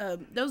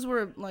 Those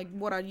were like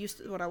what I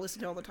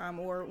listened to all the time,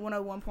 or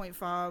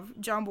 101.5,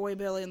 John Boy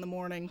Billy in the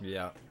morning.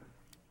 Yeah.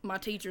 My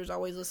teachers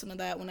always listened to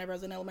that whenever I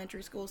was in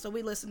elementary school, so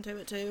we listened to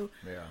it too.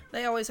 Yeah.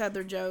 They always had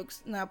their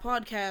jokes. Now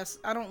podcasts,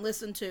 I don't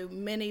listen to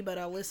many, but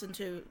I listen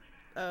to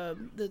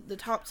the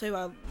top two.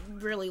 I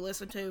really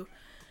listen to.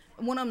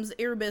 One of them's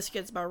Ear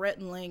Biscuits by Rhett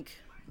and Link.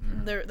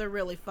 They're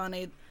really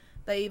funny.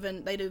 They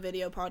do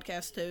video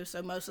podcasts too,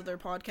 so most of their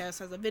podcasts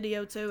has a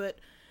video to it,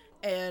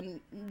 and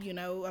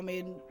I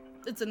mean,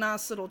 it's a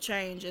nice little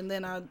change. And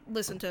then I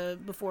listened to,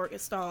 before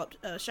it stopped,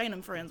 Shane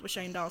and Friends with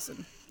Shane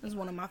Dawson is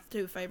one of my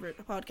two favorite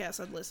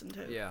podcasts I'd listen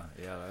to. Yeah,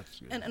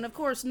 that's good. And of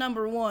course,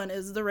 number one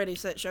is the Ready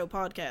Set Show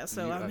podcast.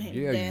 So I mean,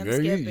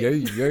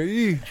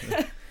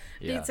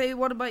 DT,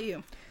 what about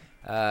you?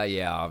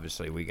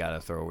 Obviously we got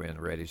to throw in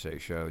the Ready Set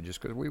Show just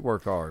because we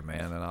work hard,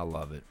 man, and I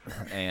love it.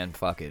 And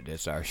fuck it,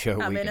 it's our show.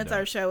 It's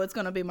our show. It's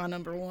going to be my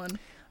number one.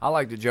 I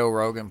like the Joe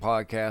Rogan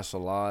podcast a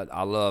lot.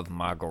 I love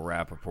Michael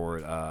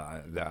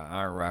Rappaport, the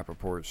Iron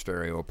Rappaport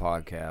Stereo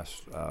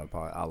podcast.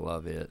 I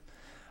love it.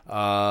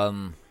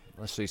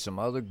 Let's see some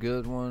other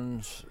good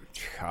ones.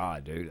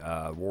 God, dude,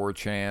 War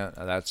Chant.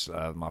 That's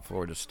my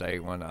Florida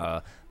State one.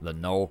 The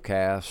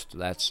Nolecast.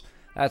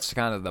 That's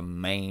kind of the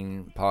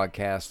main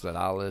podcast that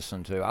I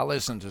listen to. I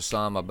listen to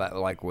some about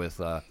like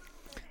with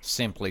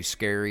Simply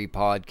Scary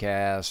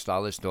podcast. I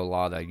listen to a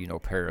lot of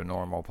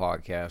paranormal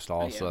podcast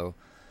also.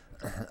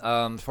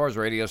 As far as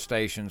radio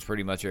stations,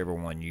 pretty much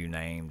everyone you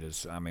named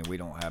is. I mean, we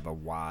don't have a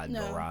wide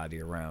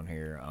variety around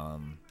here.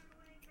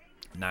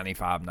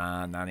 95.9,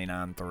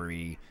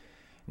 99.3,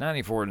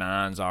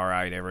 94.9's all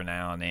right every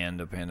now and then,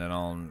 depending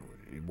on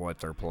what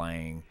they're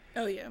playing.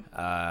 Oh, yeah.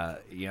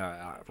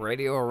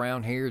 Radio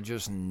around here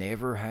just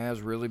never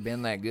has really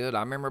been that good. I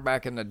remember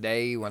back in the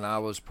day when I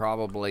was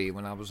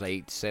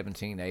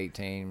 17,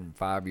 18,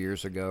 5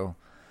 years ago.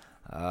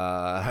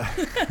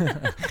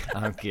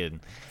 I'm kidding.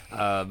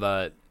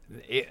 But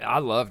I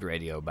loved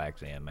radio back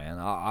then, man.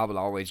 I would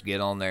always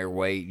get on there,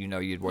 wait.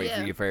 You'd wait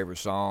for your favorite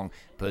song,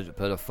 put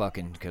a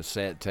fucking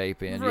cassette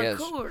tape in.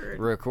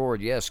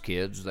 Record. Yes,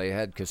 kids. They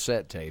had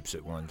cassette tapes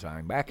at one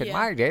time. Back in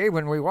my day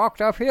when we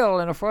walked uphill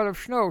in a foot of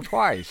snow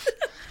twice.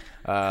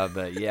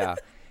 But yeah,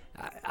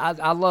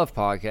 I love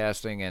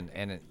podcasting,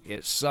 and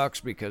it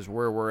sucks because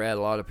where we're at,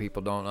 a lot of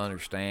people don't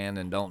understand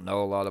and don't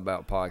know a lot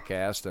about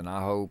podcasts. And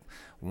I hope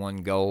one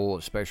goal,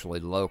 especially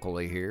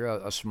locally here,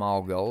 a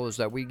small goal, is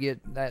that we get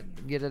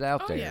it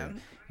out there. Yeah.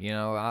 You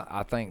know,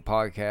 I think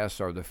podcasts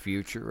are the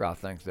future. I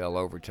think they'll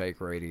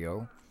overtake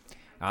radio.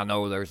 I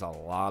know there's a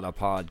lot of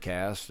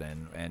podcasts,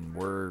 and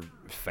we're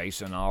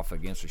facing off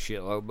against a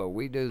shitload, but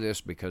we do this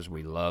because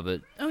we love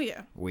it. Oh,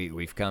 yeah.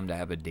 We've come to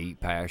have a deep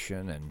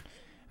passion, and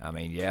I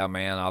mean, yeah,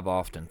 man, I've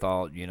often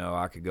thought,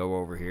 I could go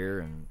over here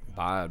and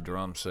buy a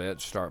drum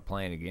set, start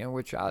playing again,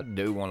 which I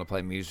do want to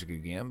play music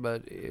again,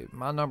 but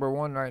my number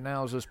one right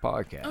now is this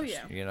podcast. Oh,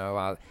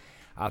 yeah.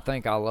 I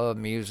think I love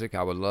music.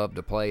 I would love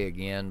to play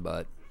again,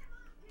 but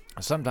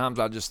sometimes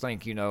I just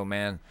think,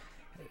 man,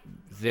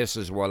 this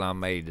is what I'm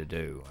made to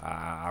do.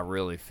 I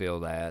really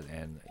feel that.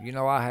 And,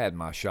 I had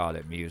my shot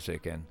at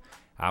music, and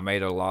I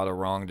made a lot of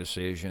wrong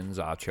decisions.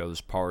 I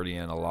chose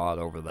partying a lot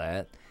over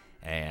that.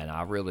 And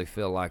I really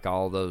feel like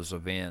all those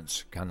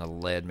events kind of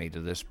led me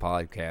to this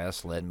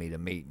podcast, led me to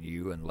meeting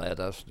you, and led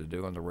us to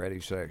doing the Ready,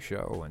 Set,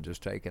 Show and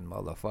just taking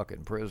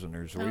motherfucking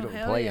prisoners. We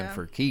don't play them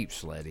for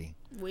keeps, Letty.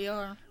 We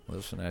are.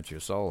 Listen at your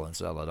soul and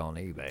sell it on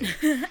eBay.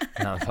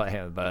 No, I'm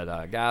playing.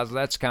 But, guys,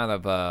 that's kind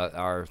of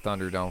our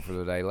Thunderdome for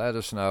today. Let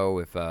us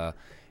know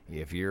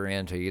if you're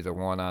into either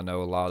one. I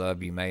know a lot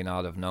of you may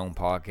not have known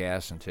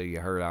podcasts until you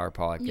heard our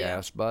podcast,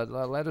 Yeah. but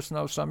let us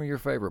know some of your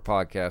favorite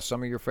podcasts,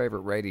 some of your favorite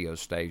radio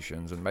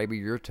stations, and maybe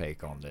your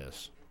take on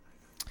this.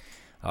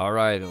 All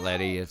right,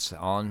 Letty, it's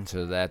on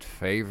to that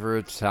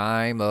favorite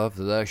time of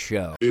the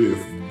show. It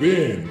has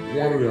been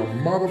one of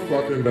them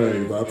motherfucking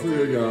days. I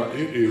tell y'all,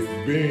 it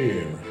has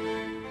been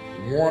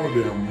one of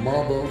them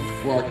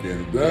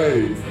motherfucking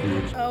days,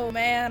 bitch. Oh,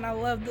 man, I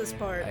love this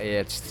part.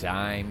 It's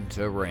time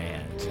to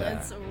rant.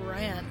 Let's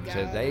rant, guys.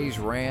 Today's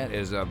rant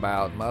is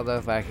about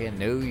motherfucking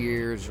New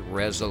Year's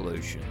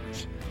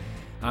resolutions.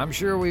 I'm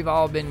sure we've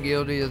all been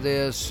guilty of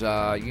this.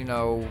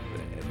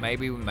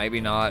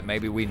 Maybe not.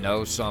 Maybe we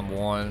know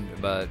someone,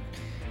 but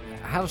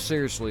how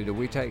seriously do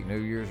we take New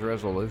Year's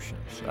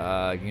resolutions?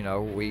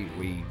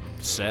 We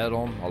set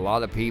them. A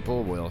lot of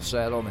people will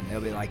set them, and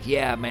they'll be like,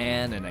 yeah,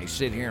 man, and they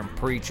sit here and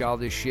preach all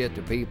this shit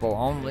to people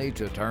only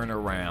to turn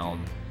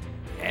around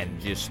and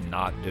just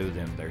not do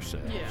them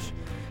themselves. Yeah.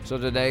 So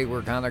today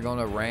we're kind of going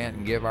to rant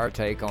and give our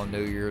take on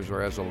New Year's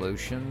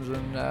resolutions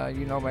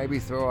and, maybe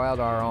throw out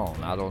our own.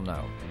 I don't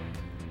know.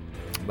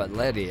 But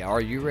Letty,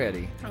 are you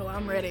ready? Oh,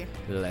 I'm ready.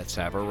 Let's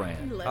have a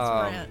rant.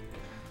 Let's rant.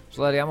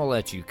 So Letty, I'm going to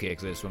let you kick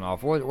this one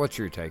off. What's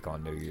your take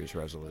on New Year's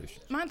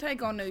resolutions? My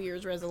take on New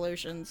Year's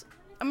resolutions,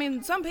 I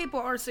mean, some people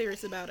are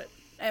serious about it.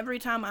 Every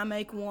time I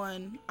make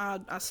one,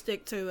 I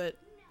stick to it.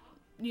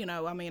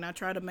 I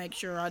try to make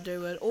sure I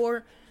do it.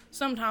 Or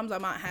sometimes I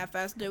might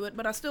half-ass do it,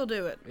 but I still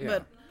do it. Yeah.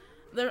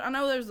 But I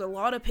know there's a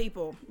lot of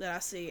people that I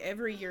see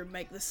every year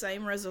make the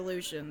same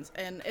resolutions.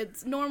 And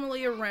it's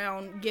normally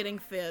around getting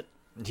fit,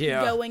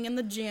 going in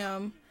the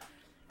gym,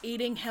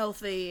 eating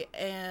healthy,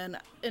 and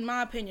in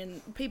my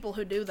opinion, people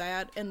who do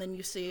that and then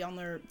you see on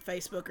their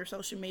Facebook or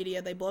social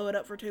media, they blow it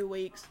up for 2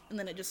 weeks and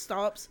then it just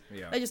stops.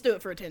 Yeah. They just do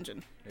it for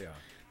attention. Yeah.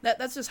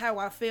 That's just how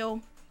I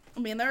feel. I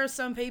mean, there are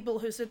some people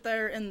who sit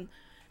there and,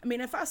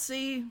 if I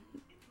see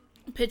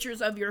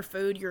pictures of your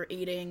food you're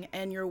eating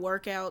and your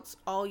workouts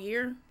all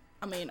year,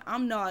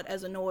 I'm not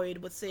as annoyed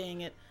with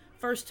seeing it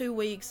first 2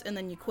 weeks and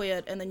then you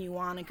quit and then you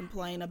whine and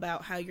complain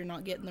about how you're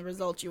not getting the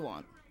results you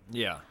want.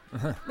 Yeah.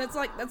 That's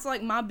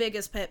like my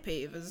biggest pet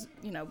peeve is,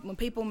 when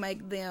people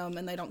make them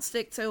and they don't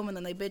stick to them and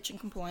then they bitch and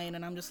complain,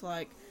 and I'm just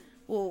like,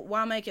 well,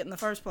 why make it in the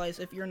first place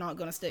if you're not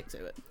going to stick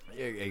to it?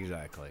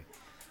 Exactly.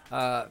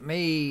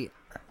 Me,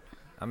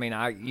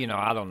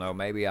 I don't know.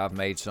 Maybe I've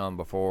made some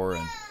before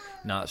and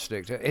not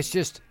stick to it. It's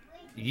just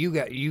you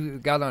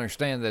got to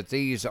understand that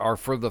these are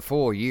for the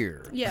full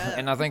year. Yeah.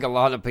 And I think a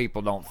lot of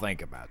people don't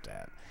think about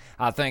that.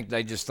 I think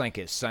they just think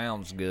it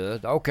sounds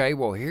good. Okay,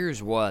 well,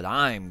 here's what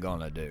I'm going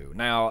to do.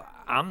 Now,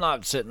 I'm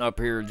not sitting up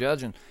here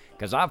judging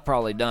because I've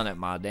probably done it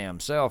my damn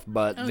self,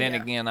 but then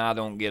again, I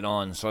don't get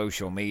on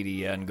social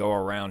media and go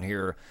around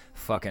here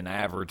fucking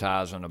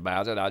advertising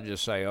about it. I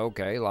just say,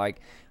 okay,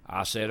 like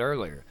I said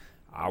earlier,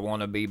 I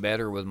want to be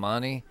better with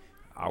money.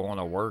 I want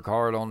to work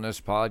hard on this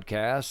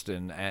podcast,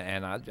 and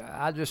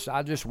I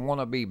just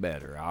want to be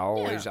better. I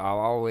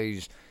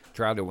always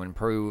try to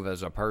improve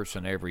as a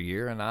person every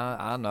year, and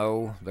I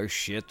know there's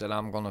shit that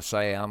I'm going to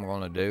say I'm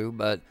going to do,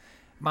 but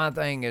my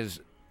thing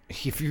is,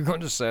 if you're going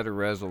to set a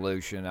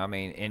resolution,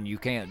 and you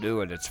can't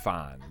do it, it's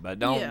fine, but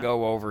don't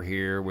go over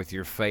here with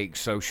your fake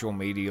social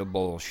media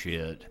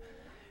bullshit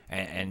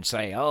and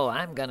say, oh,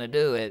 I'm going to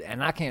do it,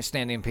 and I can't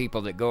stand them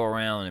people that go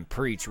around and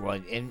preach,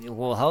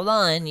 well, hold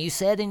on, you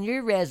said in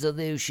your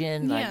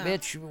resolution, like,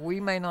 bitch, we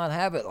may not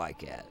have it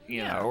like that,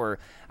 you know, or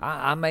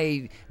I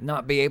may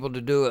not be able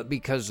to do it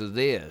because of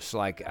this,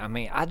 like,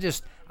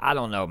 I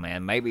don't know,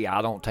 man, maybe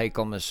I don't take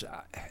them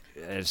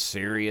as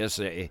serious.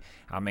 Hey,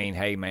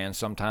 man,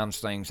 sometimes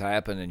things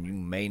happen and you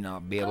may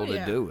not be able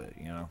to do it,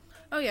 you know?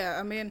 Oh,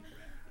 yeah,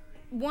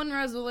 one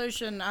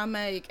resolution I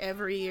make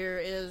every year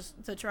is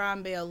to try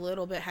and be a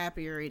little bit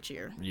happier each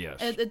year. Yes.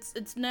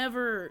 It's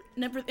never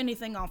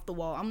anything off the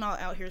wall. I'm not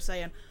out here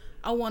saying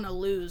I want to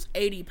lose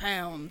 80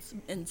 pounds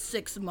in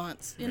 6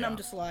 months. And I'm Yeah.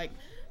 just like,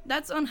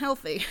 that's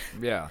unhealthy.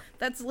 Yeah.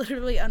 That's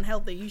literally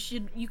unhealthy.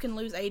 You can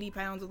lose 80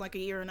 pounds in like a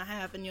year and a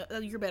half, and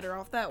you're better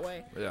off that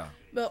way. Yeah.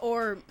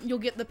 Or you'll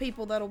get the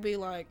people that'll be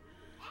like,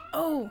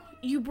 oh,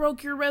 you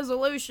broke your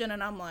resolution,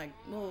 and I'm like,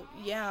 well,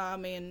 yeah, I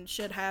mean,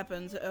 shit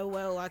happens. Oh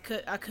well, I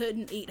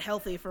couldn't eat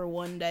healthy for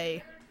one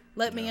day.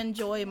 Let me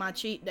enjoy my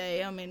cheat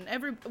day. I mean,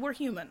 we're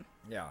human.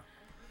 Yeah.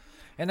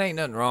 And ain't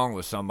nothing wrong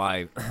with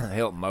somebody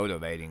help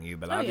motivating you,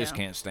 but I just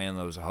yeah. can't stand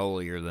those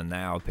holier than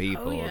thou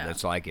people. yeah.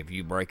 That's like if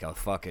you break a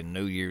fucking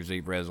New Year's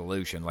Eve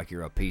resolution, like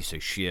you're a piece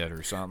of shit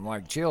or something.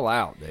 Like, chill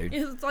out, dude.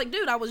 It's like,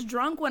 dude, I was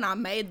drunk when I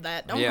made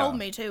that. Don't hold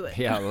me to it.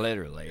 Yeah,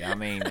 literally. I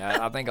mean,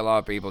 I think a lot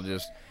of people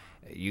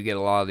you get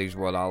a lot of these,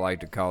 what I like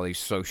to call these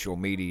social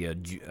media,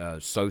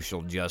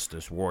 social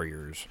justice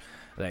warriors.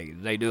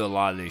 They do a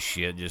lot of this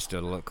shit just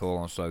to look cool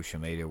on social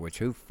media, which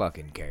who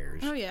fucking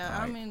cares? Oh yeah,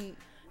 Right? I mean,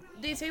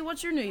 DT,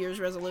 what's your New Year's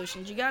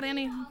resolutions? You got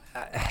any?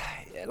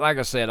 Like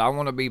I said, I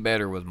want to be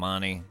better with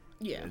money.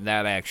 Yeah.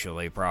 That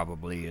actually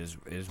probably is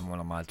one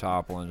of my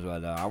top ones.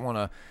 But I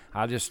want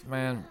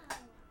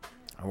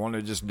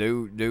to just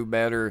do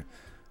better.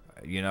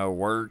 You know,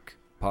 work,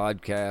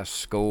 podcast,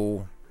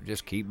 school.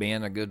 Just keep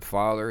being a good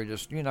father.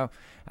 Just, you know,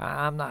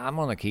 I'm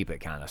gonna keep it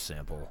kind of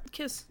simple.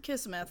 Kiss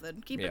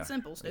method. Keep Yeah, it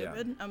simple, yeah.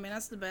 stupid. I mean,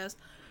 that's the best.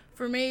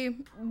 For me,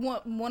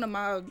 one of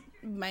my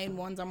main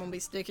ones I'm gonna be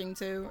sticking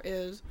to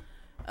is,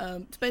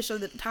 especially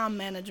the time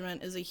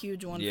management is a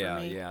huge one Yeah,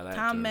 for me. yeah, that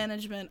Time too.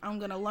 management. I'm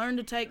gonna learn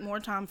to take more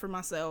time for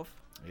myself.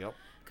 Yep.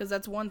 Because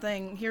that's one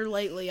thing here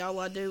lately. All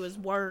I do is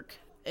work,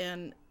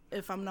 and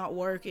if I'm not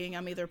working,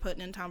 I'm either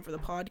putting in time for the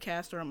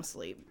podcast or I'm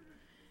asleep.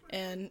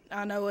 And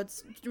I know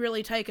it's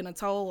really taking a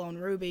toll on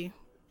Ruby,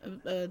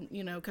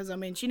 you know, because I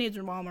mean she needs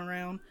her mom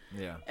around.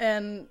 Yeah.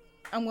 And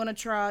I'm gonna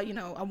try. You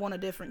know, I want a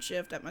different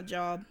shift at my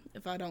job.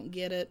 If I don't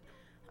get it,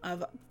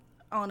 I've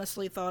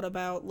honestly thought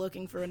about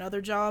looking for another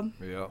job.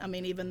 Yeah. I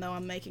mean, even though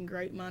I'm making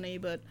great money,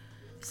 but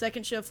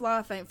second shift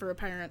life ain't for a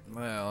parent.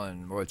 Well,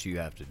 and what you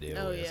have to deal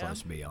Oh, with, yeah.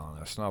 let's be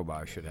honest.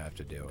 Nobody should have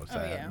to deal with Oh,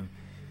 that. yeah.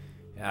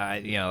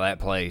 You know, that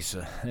place,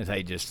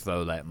 they just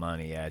throw that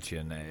money at you,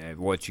 and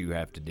what you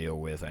have to deal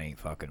with ain't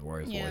fucking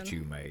worth Yeah. what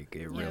you make.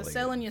 It You really know,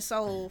 selling your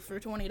soul for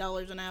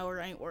 $20 an hour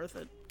ain't worth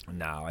it.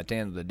 No, at the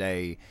end of the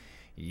day,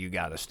 you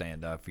got to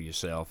stand up for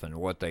yourself, and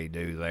what they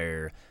do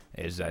there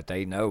is that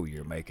they know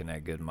you're making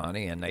that good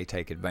money, and they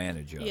take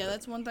advantage of Yeah, it.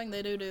 that's one thing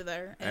they do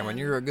there. And when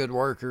you're a good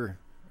worker,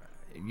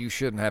 you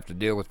shouldn't have to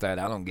deal with that.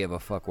 I don't give a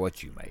fuck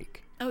what you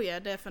make. Oh yeah,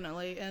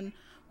 definitely. And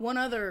one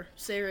other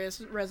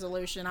serious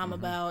resolution I'm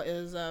about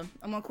is I'm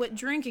gonna quit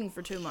drinking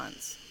for 2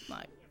 months.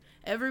 Like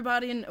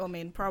everybody, I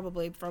mean,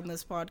 probably from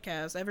this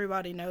podcast,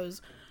 everybody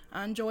knows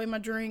I enjoy my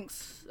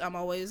drinks. I'm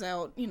always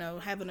out, you know,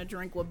 having a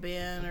drink with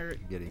Ben or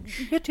Getting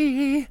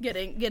shitty.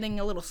 getting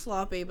a little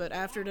sloppy. But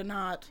after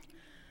tonight,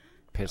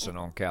 Pissing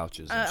on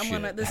couches and I'm shit.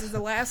 gonna. This is the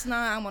last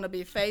night. I'm gonna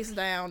be face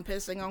down,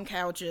 pissing on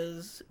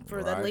couches for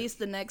at Right. least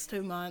the next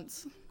 2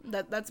 months.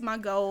 That's my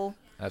goal.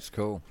 That's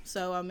cool.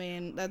 So, I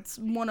mean, that's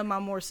one of my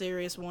more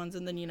serious ones.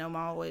 And then, you know, I'm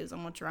going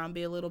to try and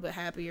be a little bit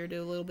happier,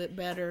 do a little bit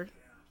better.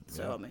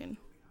 So, I mean,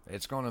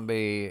 It's going to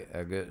be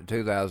a good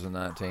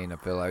 2019. I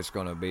feel like it's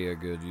going to be a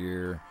good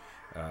year,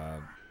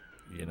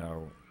 you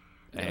know,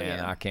 and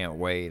yeah. I can't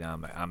wait.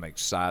 I'm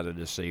excited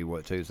to see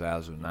what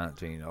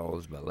 2019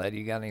 holds. But, Letty,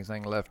 you got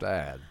anything left to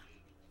add?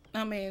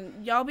 I mean,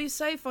 y'all be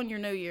safe on your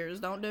New Year's.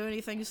 Don't do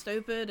anything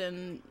stupid.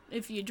 And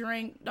if you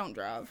drink, don't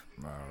drive.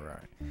 All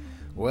right.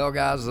 Well,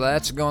 guys,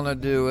 that's going to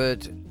do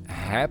it.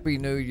 Happy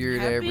New Year to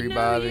Happy New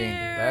everybody.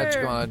 Year. That's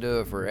going to do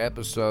it for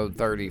episode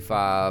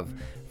 35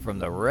 from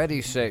the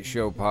Ready, Set,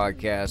 Show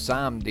podcast.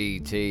 I'm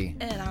DT.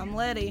 And I'm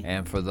Letty.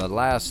 And for the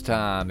last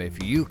time,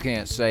 if you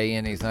can't say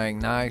anything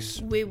nice,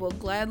 We will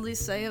gladly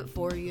say it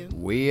for you.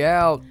 we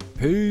out.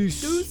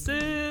 Peace.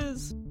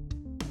 Deuces.